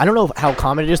only I don't know how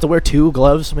common it is to wear 2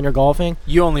 gloves when you're golfing.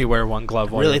 You only wear one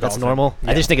glove while Really, you're that's golfing. normal. I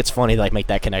Yeah. just think it's funny to like make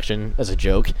that connection as a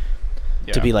joke.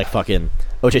 Yeah. To be like fucking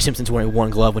OJ Simpson's wearing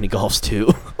 1 glove when he golfs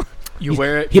 2. You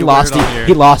wear it. He you wear lost it on your,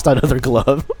 he lost another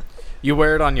glove. You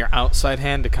wear it on your outside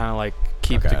hand to kind of like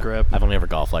keep the grip. I've only ever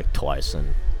golfed like twice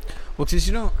and Well, because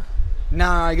you don't.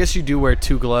 Nah, I guess you do wear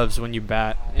 2 gloves when you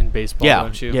bat in baseball,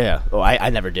 don't you? Yeah. Oh, I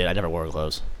never did. I never wore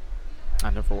gloves. I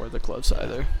never wore the gloves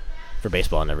either. For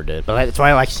baseball, I never did. But that's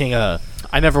why I like seeing I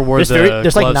never wore There's the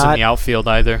there's, like, gloves in not- the outfield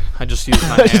either. I just used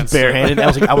my hands. just barehanded.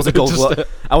 I was a gold Just, glove.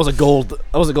 I was a gold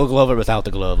glover without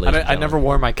the glove. ladies and I never gentlemen.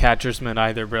 wore my catcher's mitt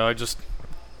either, bro. I just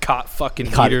caught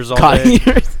fucking Caught- heaters all caught day.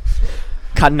 heaters.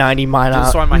 Caught 90 mile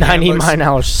That's why an my hour, hand 90 looks- mile an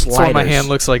hour That's why sliders. my hand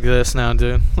looks like this now,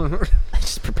 dude.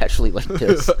 just perpetually like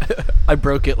this. I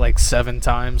broke it like 7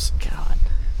 times.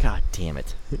 God damn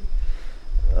it.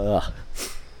 Ugh.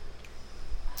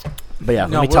 But yeah,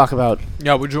 No, let me what- talk about.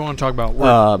 Yeah, what do you want to talk about?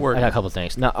 Work. I got a couple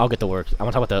things. No, I'll get to work. I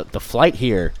want to talk about the flight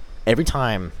here. Every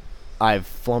time I've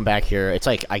flown back here, it's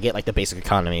like I get like the basic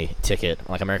economy ticket,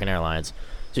 like American Airlines,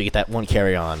 So you get that one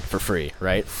carry-on for free,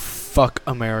 right? Fuck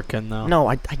American though. No,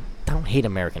 I don't hate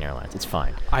American Airlines. It's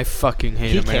fine. I fucking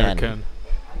hate American.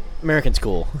 American's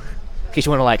cool. In case you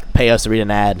want to like pay us to read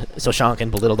an ad, so Sean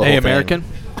can belittle the Hey, whole thing. American.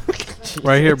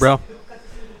 Right here, bro.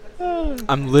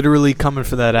 I'm literally coming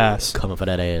for that ass. Coming for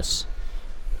that ass.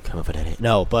 Coming for that ass.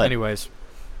 No, but Anyways,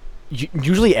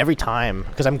 usually every time,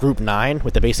 because I'm Group 9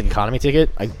 with the basic economy ticket,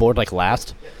 I board like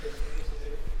last.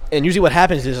 And usually what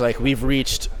happens is like we've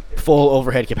reached full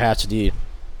overhead capacity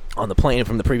on the plane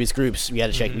from the previous groups. We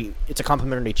had to check. It's a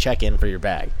complimentary check-in for your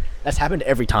bag. That's happened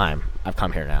every time I've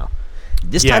come here now.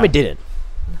 This time it didn't.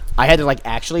 I had to like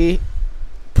actually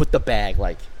put the bag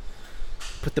like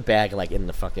in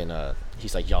the fucking.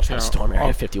 He's like, y'all trying to storm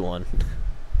Area 51.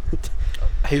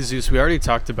 hey Zeus, we already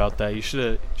talked about that. You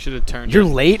should have turned. You're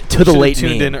late to the late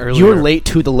tuned meme. in earlier. You're late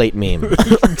to the late meme,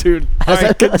 dude. All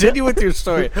right, continue with your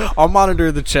story. I'll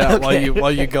monitor the chat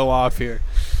while you go off here.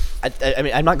 I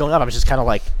mean, I'm not going off. I'm just kind of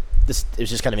like this. It was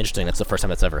just kind of interesting. That's the first time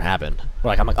that's ever happened.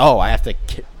 I'm like, oh, I have to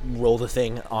roll the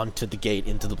thing onto the gate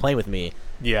into the plane with me.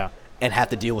 Yeah. And have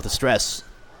to deal with the stress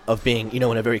of being, in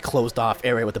a very closed off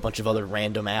area with a bunch of other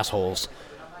random assholes.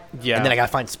 Yeah. And then I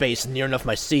gotta find space near enough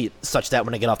my seat such that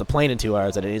when I get off the plane in 2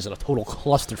 hours, that it isn't a total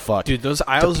clusterfuck. Dude, those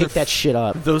aisles to pick that shit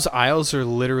up. Those aisles are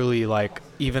literally like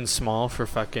even small for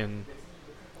fucking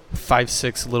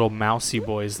 5'6" little mousy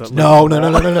boys. That No.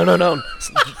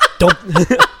 Don't.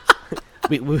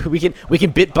 We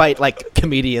can bit bite like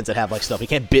comedians that have like stuff. We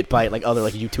can't bit bite like other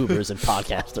like YouTubers and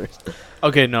podcasters.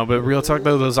 Okay, no, but real talk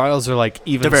though, those aisles are like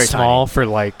even very small tiny. For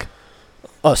like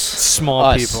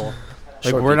small people.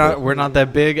 Like Short we're not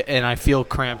that big, and I feel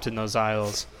cramped in those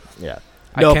aisles. Yeah.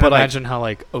 I can't imagine how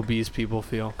like obese people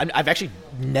feel. I've actually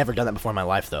never done that before in my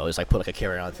life though. Is like put like a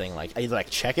carry-on thing. Like I either like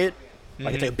check it,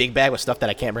 like it's like a big bag with stuff that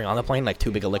I can't bring on the plane, like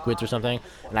too big of liquids or something,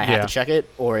 and I have to check it,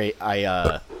 or I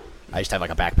just have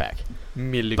like a backpack.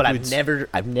 But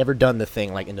I've never done the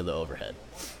thing like into the overhead.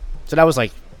 So that was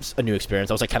like a new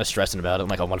experience. I was like kind of stressing about it. I'm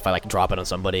like, oh, what if I like drop it on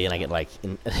somebody and I get like,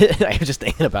 I was just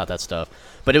thinking about that stuff.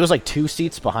 But it was like 2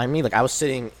 seats behind me. Like I was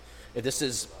sitting, if this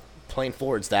is plane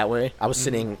forwards that way, I was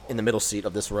sitting in the middle seat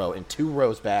of this row, and 2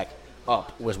 rows back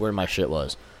up was where my shit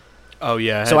was. Oh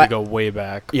yeah, I had to go way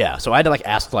back. Yeah, so I had to like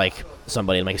ask like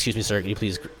somebody, I'm like, excuse me, sir, can you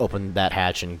please open that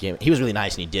hatch and give me. He was really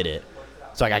nice and he did it.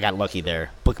 So like, I got lucky there.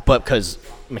 But because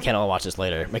McKenna will watch this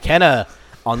later. McKenna,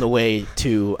 on the way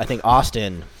to, I think,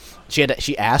 Austin,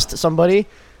 she asked somebody.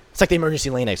 It's like the emergency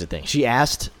lane exit thing. She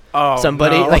asked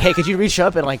somebody, like, hey, could you reach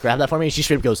up and like grab that for me? And she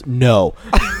straight up goes, no.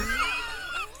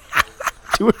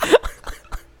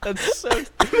 That's so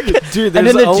dude,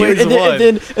 there's always one.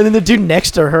 And then the dude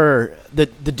next to her, the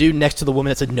dude next to the woman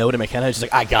that said no to McKenna, is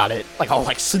just like, I got it. Like, all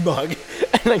like smug.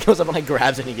 And like goes up and like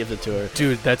grabs it and he gives it to her.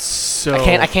 Dude, that's so...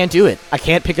 I can't do it. I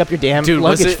can't pick up your damn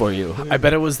luggage for you. I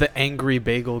bet it was the angry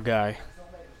bagel guy.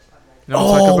 You know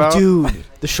what I'm talking about? Dude.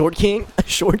 The short king?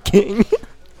 Short king?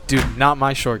 Dude, not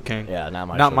my short king. Yeah, not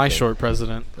my king. Short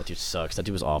president. That dude sucks. That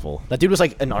dude was awful. That dude was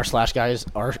like an r/nice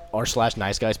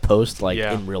guys post like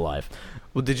in real life.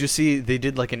 Well, did you see they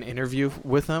did like an interview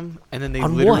with him, and then they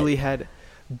on literally what? had...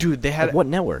 Dude, they had... Like what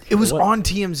network? It was on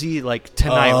TMZ like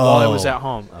tonight while I was at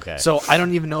home. Okay. So I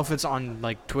don't even know if it's on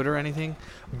like Twitter or anything.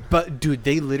 But dude,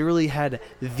 they literally had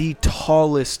the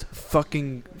tallest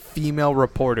fucking female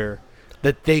reporter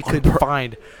that they could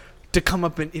find to come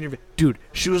up and interview. Dude,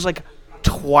 she was like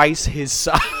twice his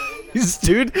size,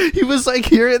 dude. He was like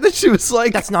here, and then she was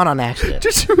like... That's not on accident.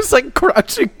 She was like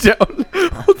crouching down.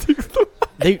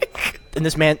 And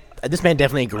this man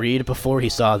definitely agreed before he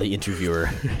saw the interviewer.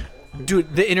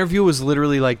 Dude, the interview was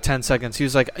literally like 10 seconds. He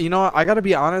was like, you know what? I got to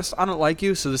be honest. I don't like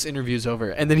you, so this interview's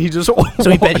over. And then he just So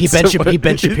he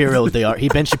Ben Shapiro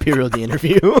the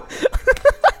interview.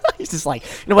 He's just like,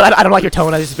 you know what? I don't like your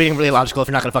tone. I'm just being really logical. If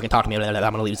you're not going to fucking talk to me, I'm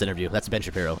going to leave this interview. That's Ben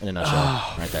Shapiro in a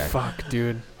nutshell right there. Fuck,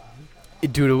 dude.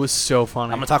 Dude, it was so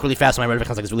funny. I'm going to talk really fast when my rhetoric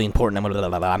sounds like it's really important.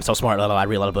 I'm so smart. I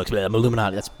read a lot of books. I'm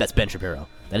Illuminati. That's Ben Shapiro.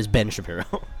 That is Ben Shapiro.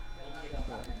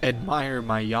 Admire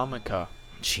my yarmulke.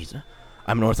 Jesus.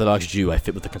 I'm an Orthodox Jew. I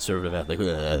fit with the conservative ethic.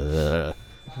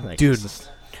 Like, dude,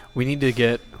 we need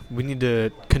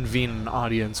to convene an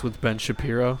audience with Ben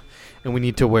Shapiro, and we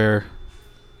need to wear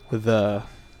the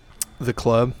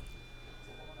club.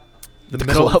 The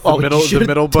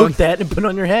middle bun. Took that and put it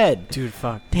on your head. Dude,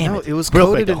 fuck. Damn it. It was real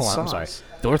coated quick, in sauce. I'm sorry.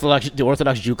 The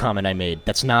Orthodox Jew comment I made,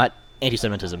 that's not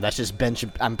anti-Semitism. That's just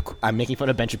I'm making fun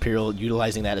of Ben Shapiro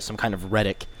utilizing that as some kind of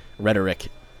rhetoric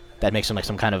that makes him like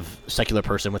some kind of secular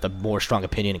person with a more strong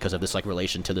opinion because of this like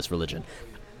relation to this religion.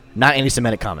 Not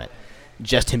anti-Semitic comment.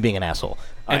 Just him being an asshole.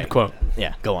 End quote.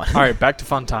 Yeah, go on. All right, back to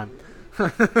fun time.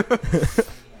 Gotta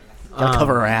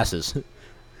cover our asses.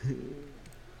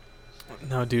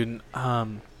 No, dude. I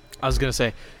was gonna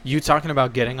say, you talking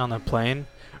about getting on the plane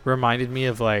reminded me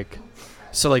of like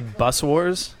bus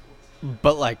wars,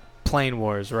 but like plane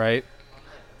wars, right?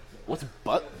 What?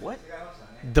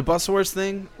 The bus wars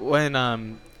thing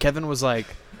when Kevin was like,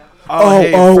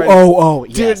 Hey,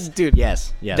 Freddie. Yes. Dude.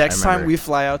 Yes. Next time we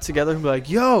fly out together, and be like,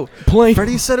 yo, plane.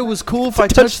 Freddie said it was cool if I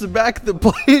touched the back of the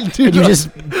plane, dude. And you just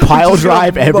pile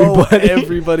drive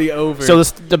everybody over. So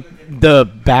the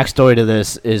backstory to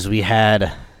this is we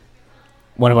had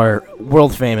one of our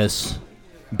world famous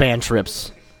band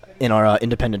trips in our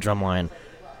independent drumline,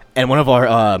 and one of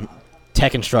our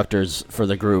tech instructors for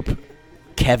the group,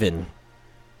 Kevin.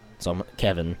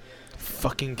 Kevin.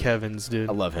 Fucking Kevin's, dude.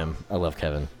 I love him. I love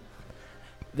Kevin.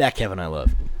 That Kevin I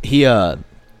love. He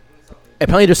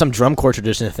apparently there's some drum corps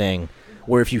tradition thing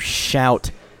where if you shout,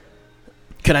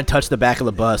 "Can I touch the back of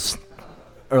the bus?"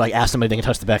 or like ask somebody if they can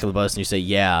touch the back of the bus, and you say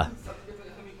yeah.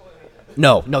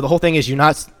 No. The whole thing is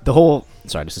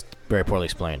sorry, this is very poorly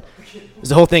explained.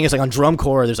 The whole thing is like on drum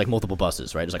corps, there's like multiple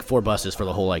buses, right? There's like 4 buses for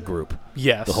the whole like group.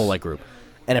 Yes. The whole like group.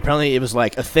 And apparently it was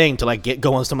like a thing to like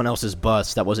go on someone else's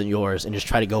bus that wasn't yours and just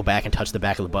try to go back and touch the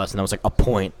back of the bus, and that was like a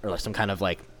point or like some kind of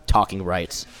like talking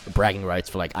rights, or bragging rights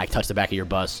for like I touched the back of your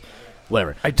bus,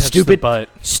 whatever. I touched the butt.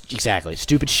 Exactly,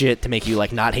 stupid shit to make you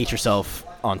like not hate yourself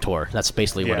on tour. That's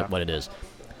basically what it is.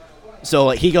 So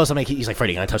like he goes, he's like,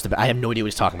 Freddie, can I touch the back? I have no idea what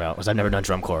he's talking about because I've never done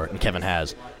drum corps, and Kevin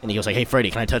has. And he goes like, hey Freddie,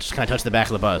 can I touch the back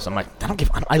of the bus? I'm like,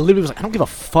 I literally was like, I don't give a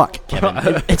fuck,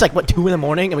 Kevin. It's like what, 2 a.m.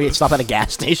 and we stopped at a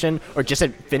gas station or just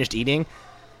had finished eating.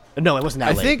 No, it wasn't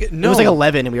that late. It was like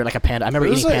 11 and we were like a Panda. I remember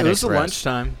eating Panda Express. It was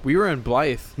lunchtime. We were in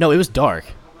Blythe. No, it was dark.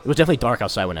 It was definitely dark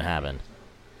outside when it happened.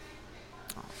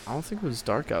 I don't think it was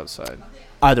dark outside.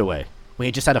 Either way, we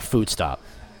had just had a food stop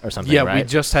or something, yeah, right? we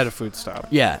just had a food stop.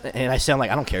 Yeah, and I sound like,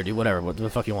 I don't care, dude, whatever, what the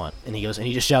fuck you want. And he goes, and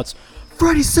he just shouts,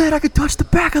 Freddie said I could touch the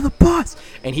back of the bus.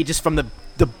 And he just, from the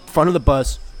front of the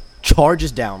bus,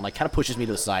 charges down, like kind of pushes me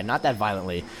to the side, not that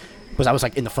violently, because I was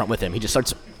like in the front with him. He just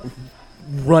starts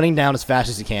running down as fast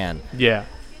as he can. Yeah.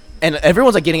 And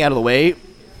everyone's like getting out of the way,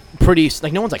 pretty,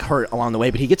 like no one's like hurt along the way,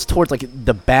 but he gets towards like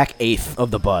the back eighth of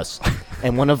the bus.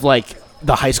 And one of like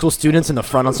the high school students in the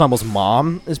front ensemble's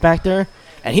mom is back there,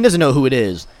 and he doesn't know who it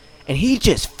is. And he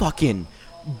just fucking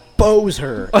bows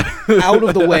her out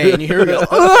of the way, and you hear her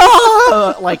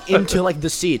go, like into like the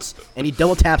seats, and he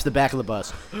double taps the back of the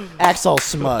bus, acts all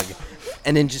smug,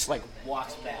 and then just like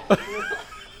walks back.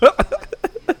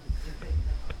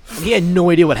 And he had no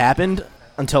idea what happened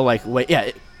until like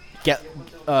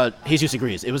Jesus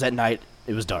agrees. It was at night.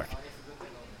 It was dark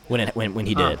when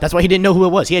he did it. That's why he didn't know who it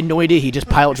was. He had no idea. He just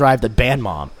pile drive the band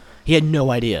mom. He had no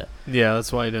idea. Yeah,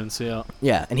 that's why he didn't see it.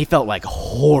 Yeah, and he felt like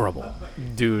horrible.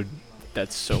 Dude,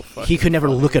 that's so fucking He could never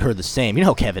funny. look at her the same. You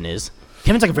know how Kevin is.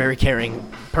 Kevin's like a very caring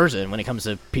person when it comes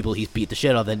to people he's beat the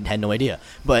shit out of and had no idea.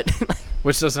 But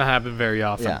which doesn't happen very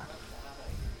often. Yeah.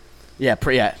 Yeah,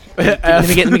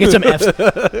 let me get some F's.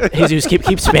 Jesus, keep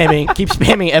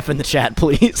spamming F in the chat,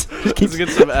 please. Let's get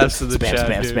some F's in the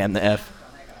chat. Spam the F.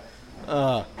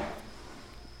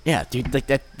 Yeah, dude, like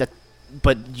that.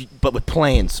 But with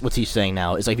planes, what's he saying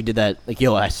now? Is like we did that. Like,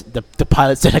 the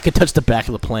pilot said I could touch the back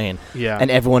of the plane. Yeah. And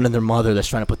everyone and their mother that's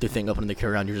trying to put their thing up in the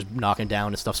carry on, you're just knocking down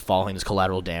and stuff's falling. There's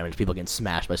collateral damage. People getting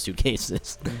smashed by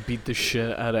suitcases. Beat the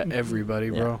shit out of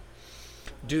everybody, bro.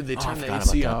 Dude, they turned the I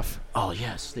AC forgot about off. Oh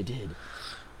yes, they did.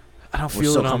 I don't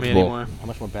feel it on me anymore. How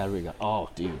much more battery you got? Oh,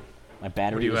 dude, my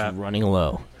battery you is at? running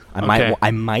low. I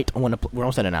Okay. might want to. We're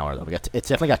almost at an hour though. It's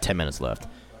definitely got 10 minutes left.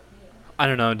 I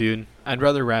don't know, dude. I'd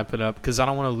rather wrap it up because I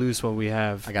don't want to lose what we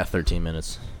have. I got 13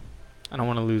 minutes. I don't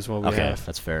want to lose what we Okay, have.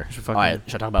 that's fair. Should All right,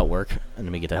 should I talk about work and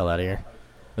then we get the hell out of here?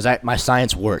 My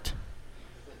science worked.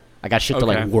 I got shit to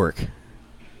like work,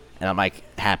 and I'm like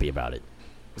happy about it.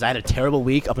 Because I had a terrible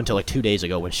week up until like 2 days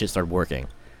ago when shit started working.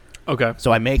 Okay.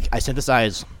 So I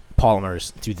synthesize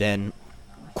polymers to then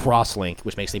cross-link,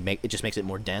 which just makes it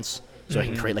more dense, so I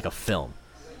can create like a film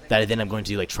that then I'm going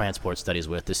to do like transport studies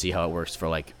with to see how it works for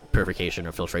like purification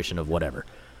or filtration of whatever.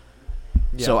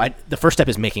 Yeah. So the first step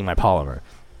is making my polymer,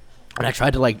 and I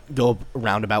tried to like go a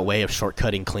roundabout way of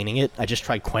shortcutting cleaning it. I just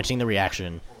tried quenching the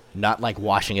reaction, not like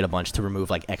washing it a bunch to remove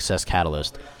like excess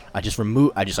catalyst. I just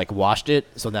like washed it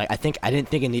so that I didn't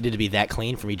think it needed to be that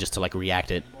clean for me just to like react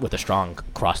it with a strong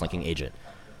cross-linking agent.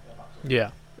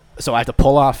 Yeah. So I have to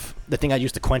pull off the thing I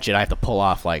used to quench it. I have to pull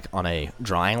off like on a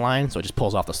drying line, so it just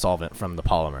pulls off the solvent from the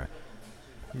polymer.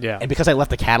 Yeah. And because I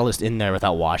left the catalyst in there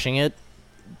without washing it,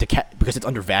 because it's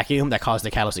under vacuum, that caused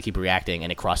the catalyst to keep reacting,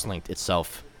 and it cross-linked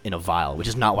itself in a vial, which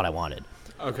is not what I wanted.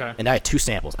 Okay. And I had 2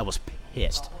 samples. I was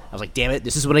pissed. I was like, damn it,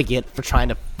 this is what I get for trying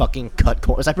to fucking cut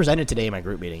corners. I presented today in my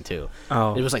group meeting, too.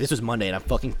 Oh. It was like, this was Monday, and I'm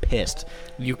fucking pissed.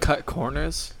 You cut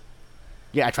corners?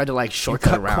 Yeah, I tried to, like, You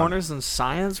shortcut cut around. corners in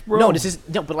science, bro? No,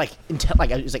 but, like,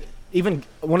 it was like, even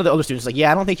one of the other students was like, yeah,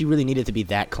 I don't think you really needed to be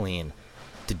that clean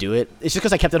to do it. It's just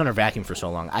because I kept it under vacuum for so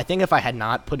long. I think if I had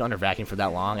not put it under vacuum for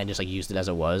that long and just, like, used it as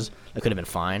it was, it could have been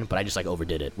fine, but I just, like,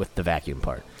 overdid it with the vacuum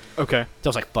part. Okay. So I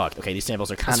was like, fuck, okay, these samples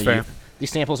are kind That's fair. of...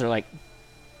 These samples are, like...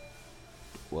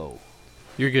 Whoa.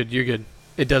 You're good.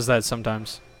 It does that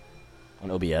sometimes. On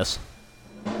OBS.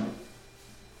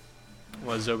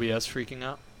 Was OBS freaking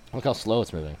out? Look how slow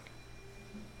it's moving.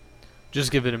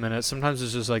 Just give it a minute. Sometimes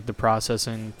it's just like the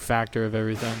processing factor of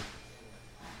everything.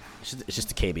 It's just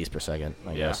the kbs per second,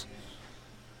 I guess.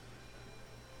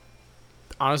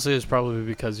 Honestly, it's probably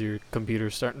because your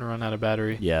computer's starting to run out of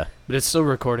battery. Yeah. But it's still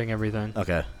recording everything.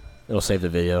 Okay. It'll save the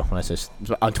video when I say...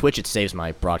 On Twitch, it saves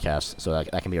my broadcast, so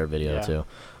that can be our video, Yeah. too.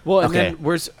 Well, and Okay.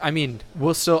 then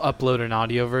we'll still upload an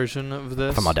audio version of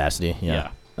this. From Audacity,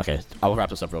 yeah. Okay, I'll wrap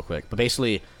this up real quick. But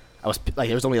basically, I was like,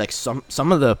 there was only like some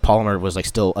of the polymer was like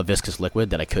still a viscous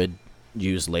liquid that I could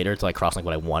use later to like cross-link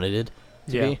what I wanted it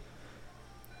to be.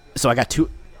 So I got two.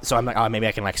 So I'm like, oh, maybe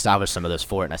I can like salvage some of this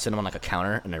for it. And I sit them on like a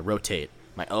counter and I rotate.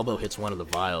 My elbow hits one of the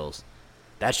vials.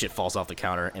 That shit falls off the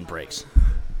counter and breaks.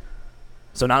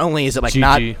 So not only is it like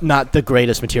GG. not the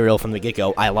greatest material from the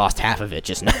get-go, I lost half of it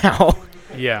just now.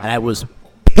 Yeah. And I was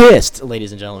pissed,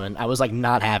 ladies and gentlemen. I was like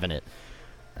not having it.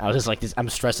 I was just like, I'm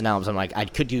stressing out because I'm like, I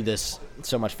could do this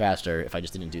so much faster if I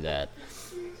just didn't do that.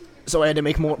 So I had to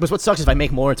make more. But what sucks is if I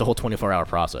make more, it's a whole 24-hour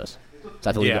process. So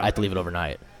I have to leave it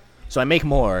overnight. So I make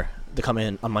more to come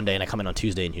in on Monday, and I come in on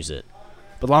Tuesday and use it.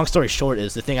 But long story short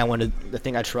is the thing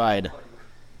I tried.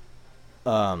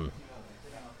 I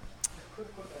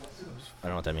don't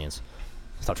know what that means.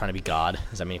 Stop trying to be God.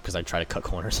 Does that mean because I try to cut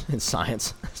corners in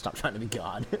science? Stop trying to be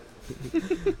God.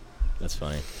 That's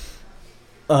funny.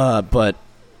 But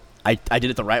I did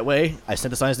it the right way. I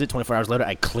synthesized it. 24 hours later,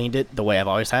 I cleaned it the way I've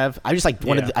always have. I just like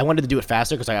I wanted to do it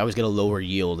faster because I always get a lower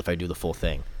yield if I do the full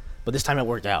thing. But this time it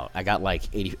worked out. I got like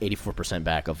 84%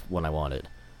 back of what I wanted.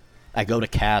 I go to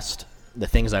cast the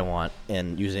things I want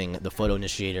and using the photo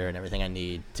initiator and everything I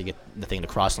need to get the thing to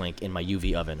cross-link in my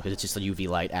UV oven because it's just the UV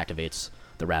light activates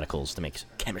the radicals to make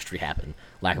chemistry happen,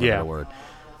 lack of a better word.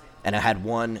 And I had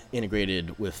one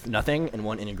integrated with nothing and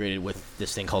one integrated with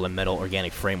this thing called a metal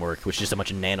organic framework, which is just a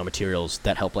bunch of nanomaterials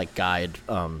that help like guide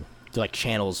like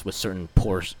channels with certain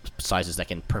pore sizes that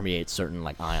can permeate certain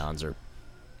like ions or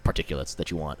particulates that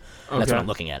you want. And that's what I'm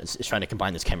looking at. It's trying to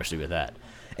combine this chemistry with that.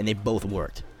 And they both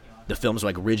worked. The films are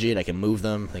like rigid. I can move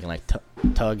them. They can like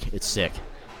tug. It's sick.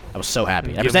 I was so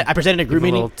happy. I presented a group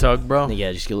meeting. A little tug, bro.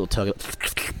 Yeah, just get a little tug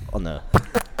on the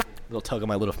little tug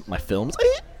on my films.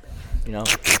 You know.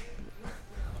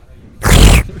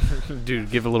 Dude,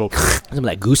 give a little. Some of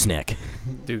that gooseneck.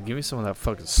 Dude, give me some of that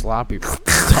fucking sloppy.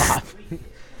 Stop.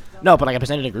 No, but like I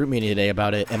presented a group meeting today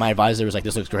about it, and my advisor was like,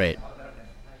 "This looks great.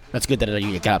 That's good that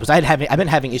you got." Because I've been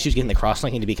having issues getting the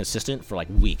cross-linking to be consistent for like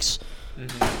weeks.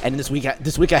 Mm-hmm. And this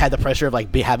week I had the pressure of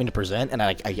like having to present, and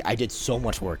I did so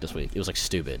much work this week. It was like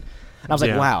stupid, and I was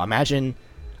like, wow, imagine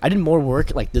I did more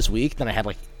work like this week than I had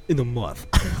like in the month,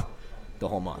 the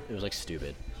whole month. It was like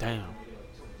stupid. Damn.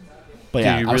 But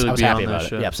yeah, Dude, I was really happy about it.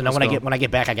 shit. Yeah. So now when I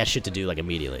get back, I got shit to do like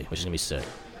immediately, which is gonna be sick.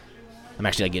 I'm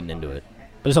actually like getting into it.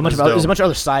 But there's a bunch of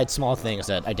other side small things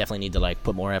that I definitely need to like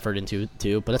put more effort into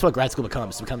too. But that's what grad school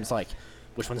becomes. It becomes like,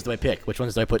 which ones do I pick? Which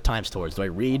ones do I put times towards? Do I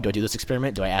read? Do I do this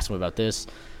experiment? Do I ask them about this?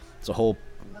 It's a whole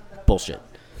bullshit.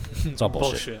 It's all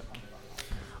bullshit.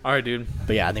 All right, dude.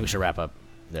 But yeah, I think we should wrap up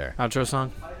there. Outro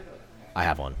song? I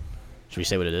have one. Should we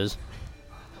say what it is?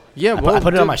 Yeah, I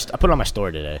put it on my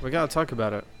story today. We gotta talk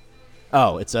about it.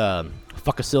 Oh, it's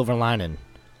 "Fuck a Silver Lining"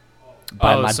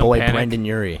 by my boy Panic. Brendan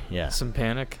Urie. Yeah, Some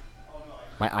Panic.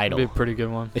 my idol. That'd be a pretty good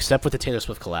one. Except with the Taylor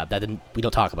Swift collab. We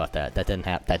don't talk about that. That didn't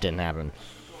happen.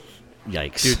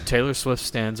 Yikes. Dude, Taylor Swift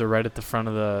stands are right at the front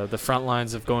of the front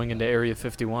lines of going into Area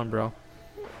 51, bro.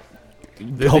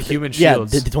 They're the human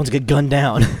shields. Yeah, the ones get gunned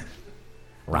down.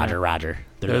 Roger.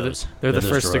 They're the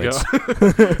first to go.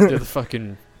 They're the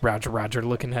fucking Roger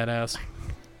looking head ass.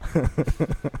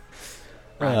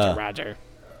 Roger.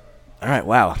 All right,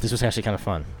 wow. This was actually kind of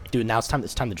fun. Dude, now it's time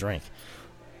to drink.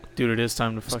 Dude, it is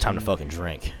time to It's time to fucking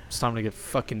drink. It's time to get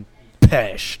fucking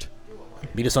peshed.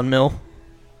 Meet us on Mill,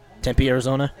 Tempe,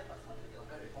 Arizona.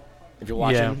 If you're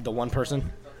watching, the one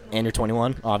person, and you're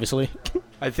 21, obviously.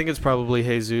 I think it's probably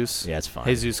Jesus. Yeah, it's fine.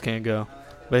 Jesus can't go.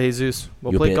 But Jesus,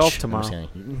 we'll You play bitch. golf I'm tomorrow.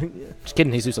 just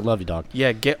kidding, Jesus. I love you, dog.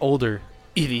 Yeah, get older,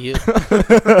 idiot.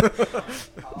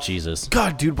 Jesus.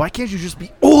 God, dude, why can't you just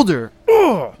be older?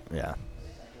 Ugh. Yeah.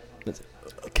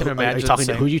 can Are you imagine talking to,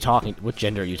 saying- who are you talking? What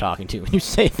gender are you talking to when you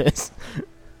say this?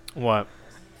 What?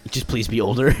 Just please be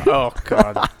older. Oh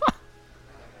God,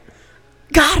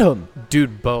 Got him.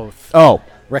 dude, both. Oh,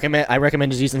 I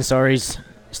recommend Aziz Ansari's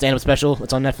stand-up special.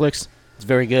 It's on Netflix. It's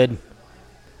very good,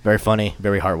 very funny,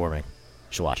 very heartwarming.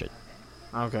 You should watch it.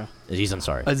 Okay. Aziz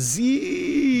Ansari.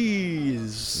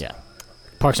 Aziz. Yeah,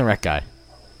 Parks and Rec guy.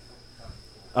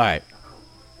 All right.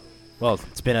 Well,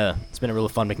 it's been a real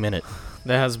fun McMinute.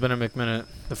 That has been a McMinute,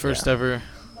 the first Yeah. ever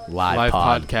Live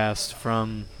podcast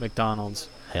from McDonald's.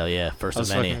 Hell yeah, first That's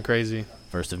of many. fucking crazy.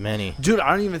 First of many. Dude, I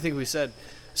don't even think we said.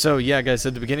 So, yeah, guys,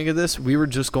 at the beginning of this, we were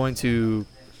just going to.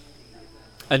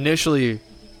 Initially,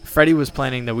 Freddie was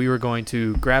planning that we were going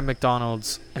to grab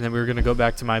McDonald's and then we were going to go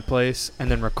back to my place and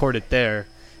then record it there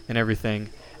and everything.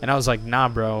 And I was like, nah,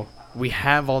 bro, we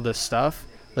have all this stuff.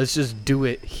 Let's just do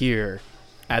it here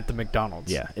at the McDonald's.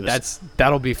 Yeah,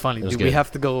 that'll be funny. it was Dude, we good.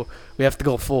 have to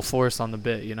go full force on the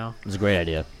bit, you know? It was a great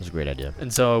idea.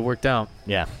 And so it worked out.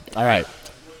 Yeah. All right.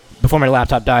 Before my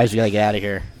laptop dies, we gotta get out of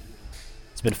here.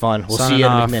 It's been fun. We'll see Signing you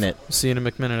in a off. minute. See you in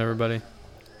a McMinute, everybody.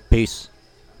 Peace.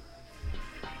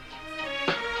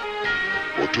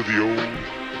 For to the old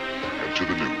and to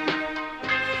the new,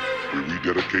 we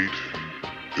rededicate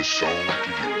this song to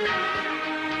you.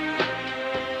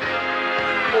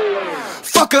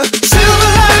 Fuck a silver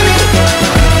lining.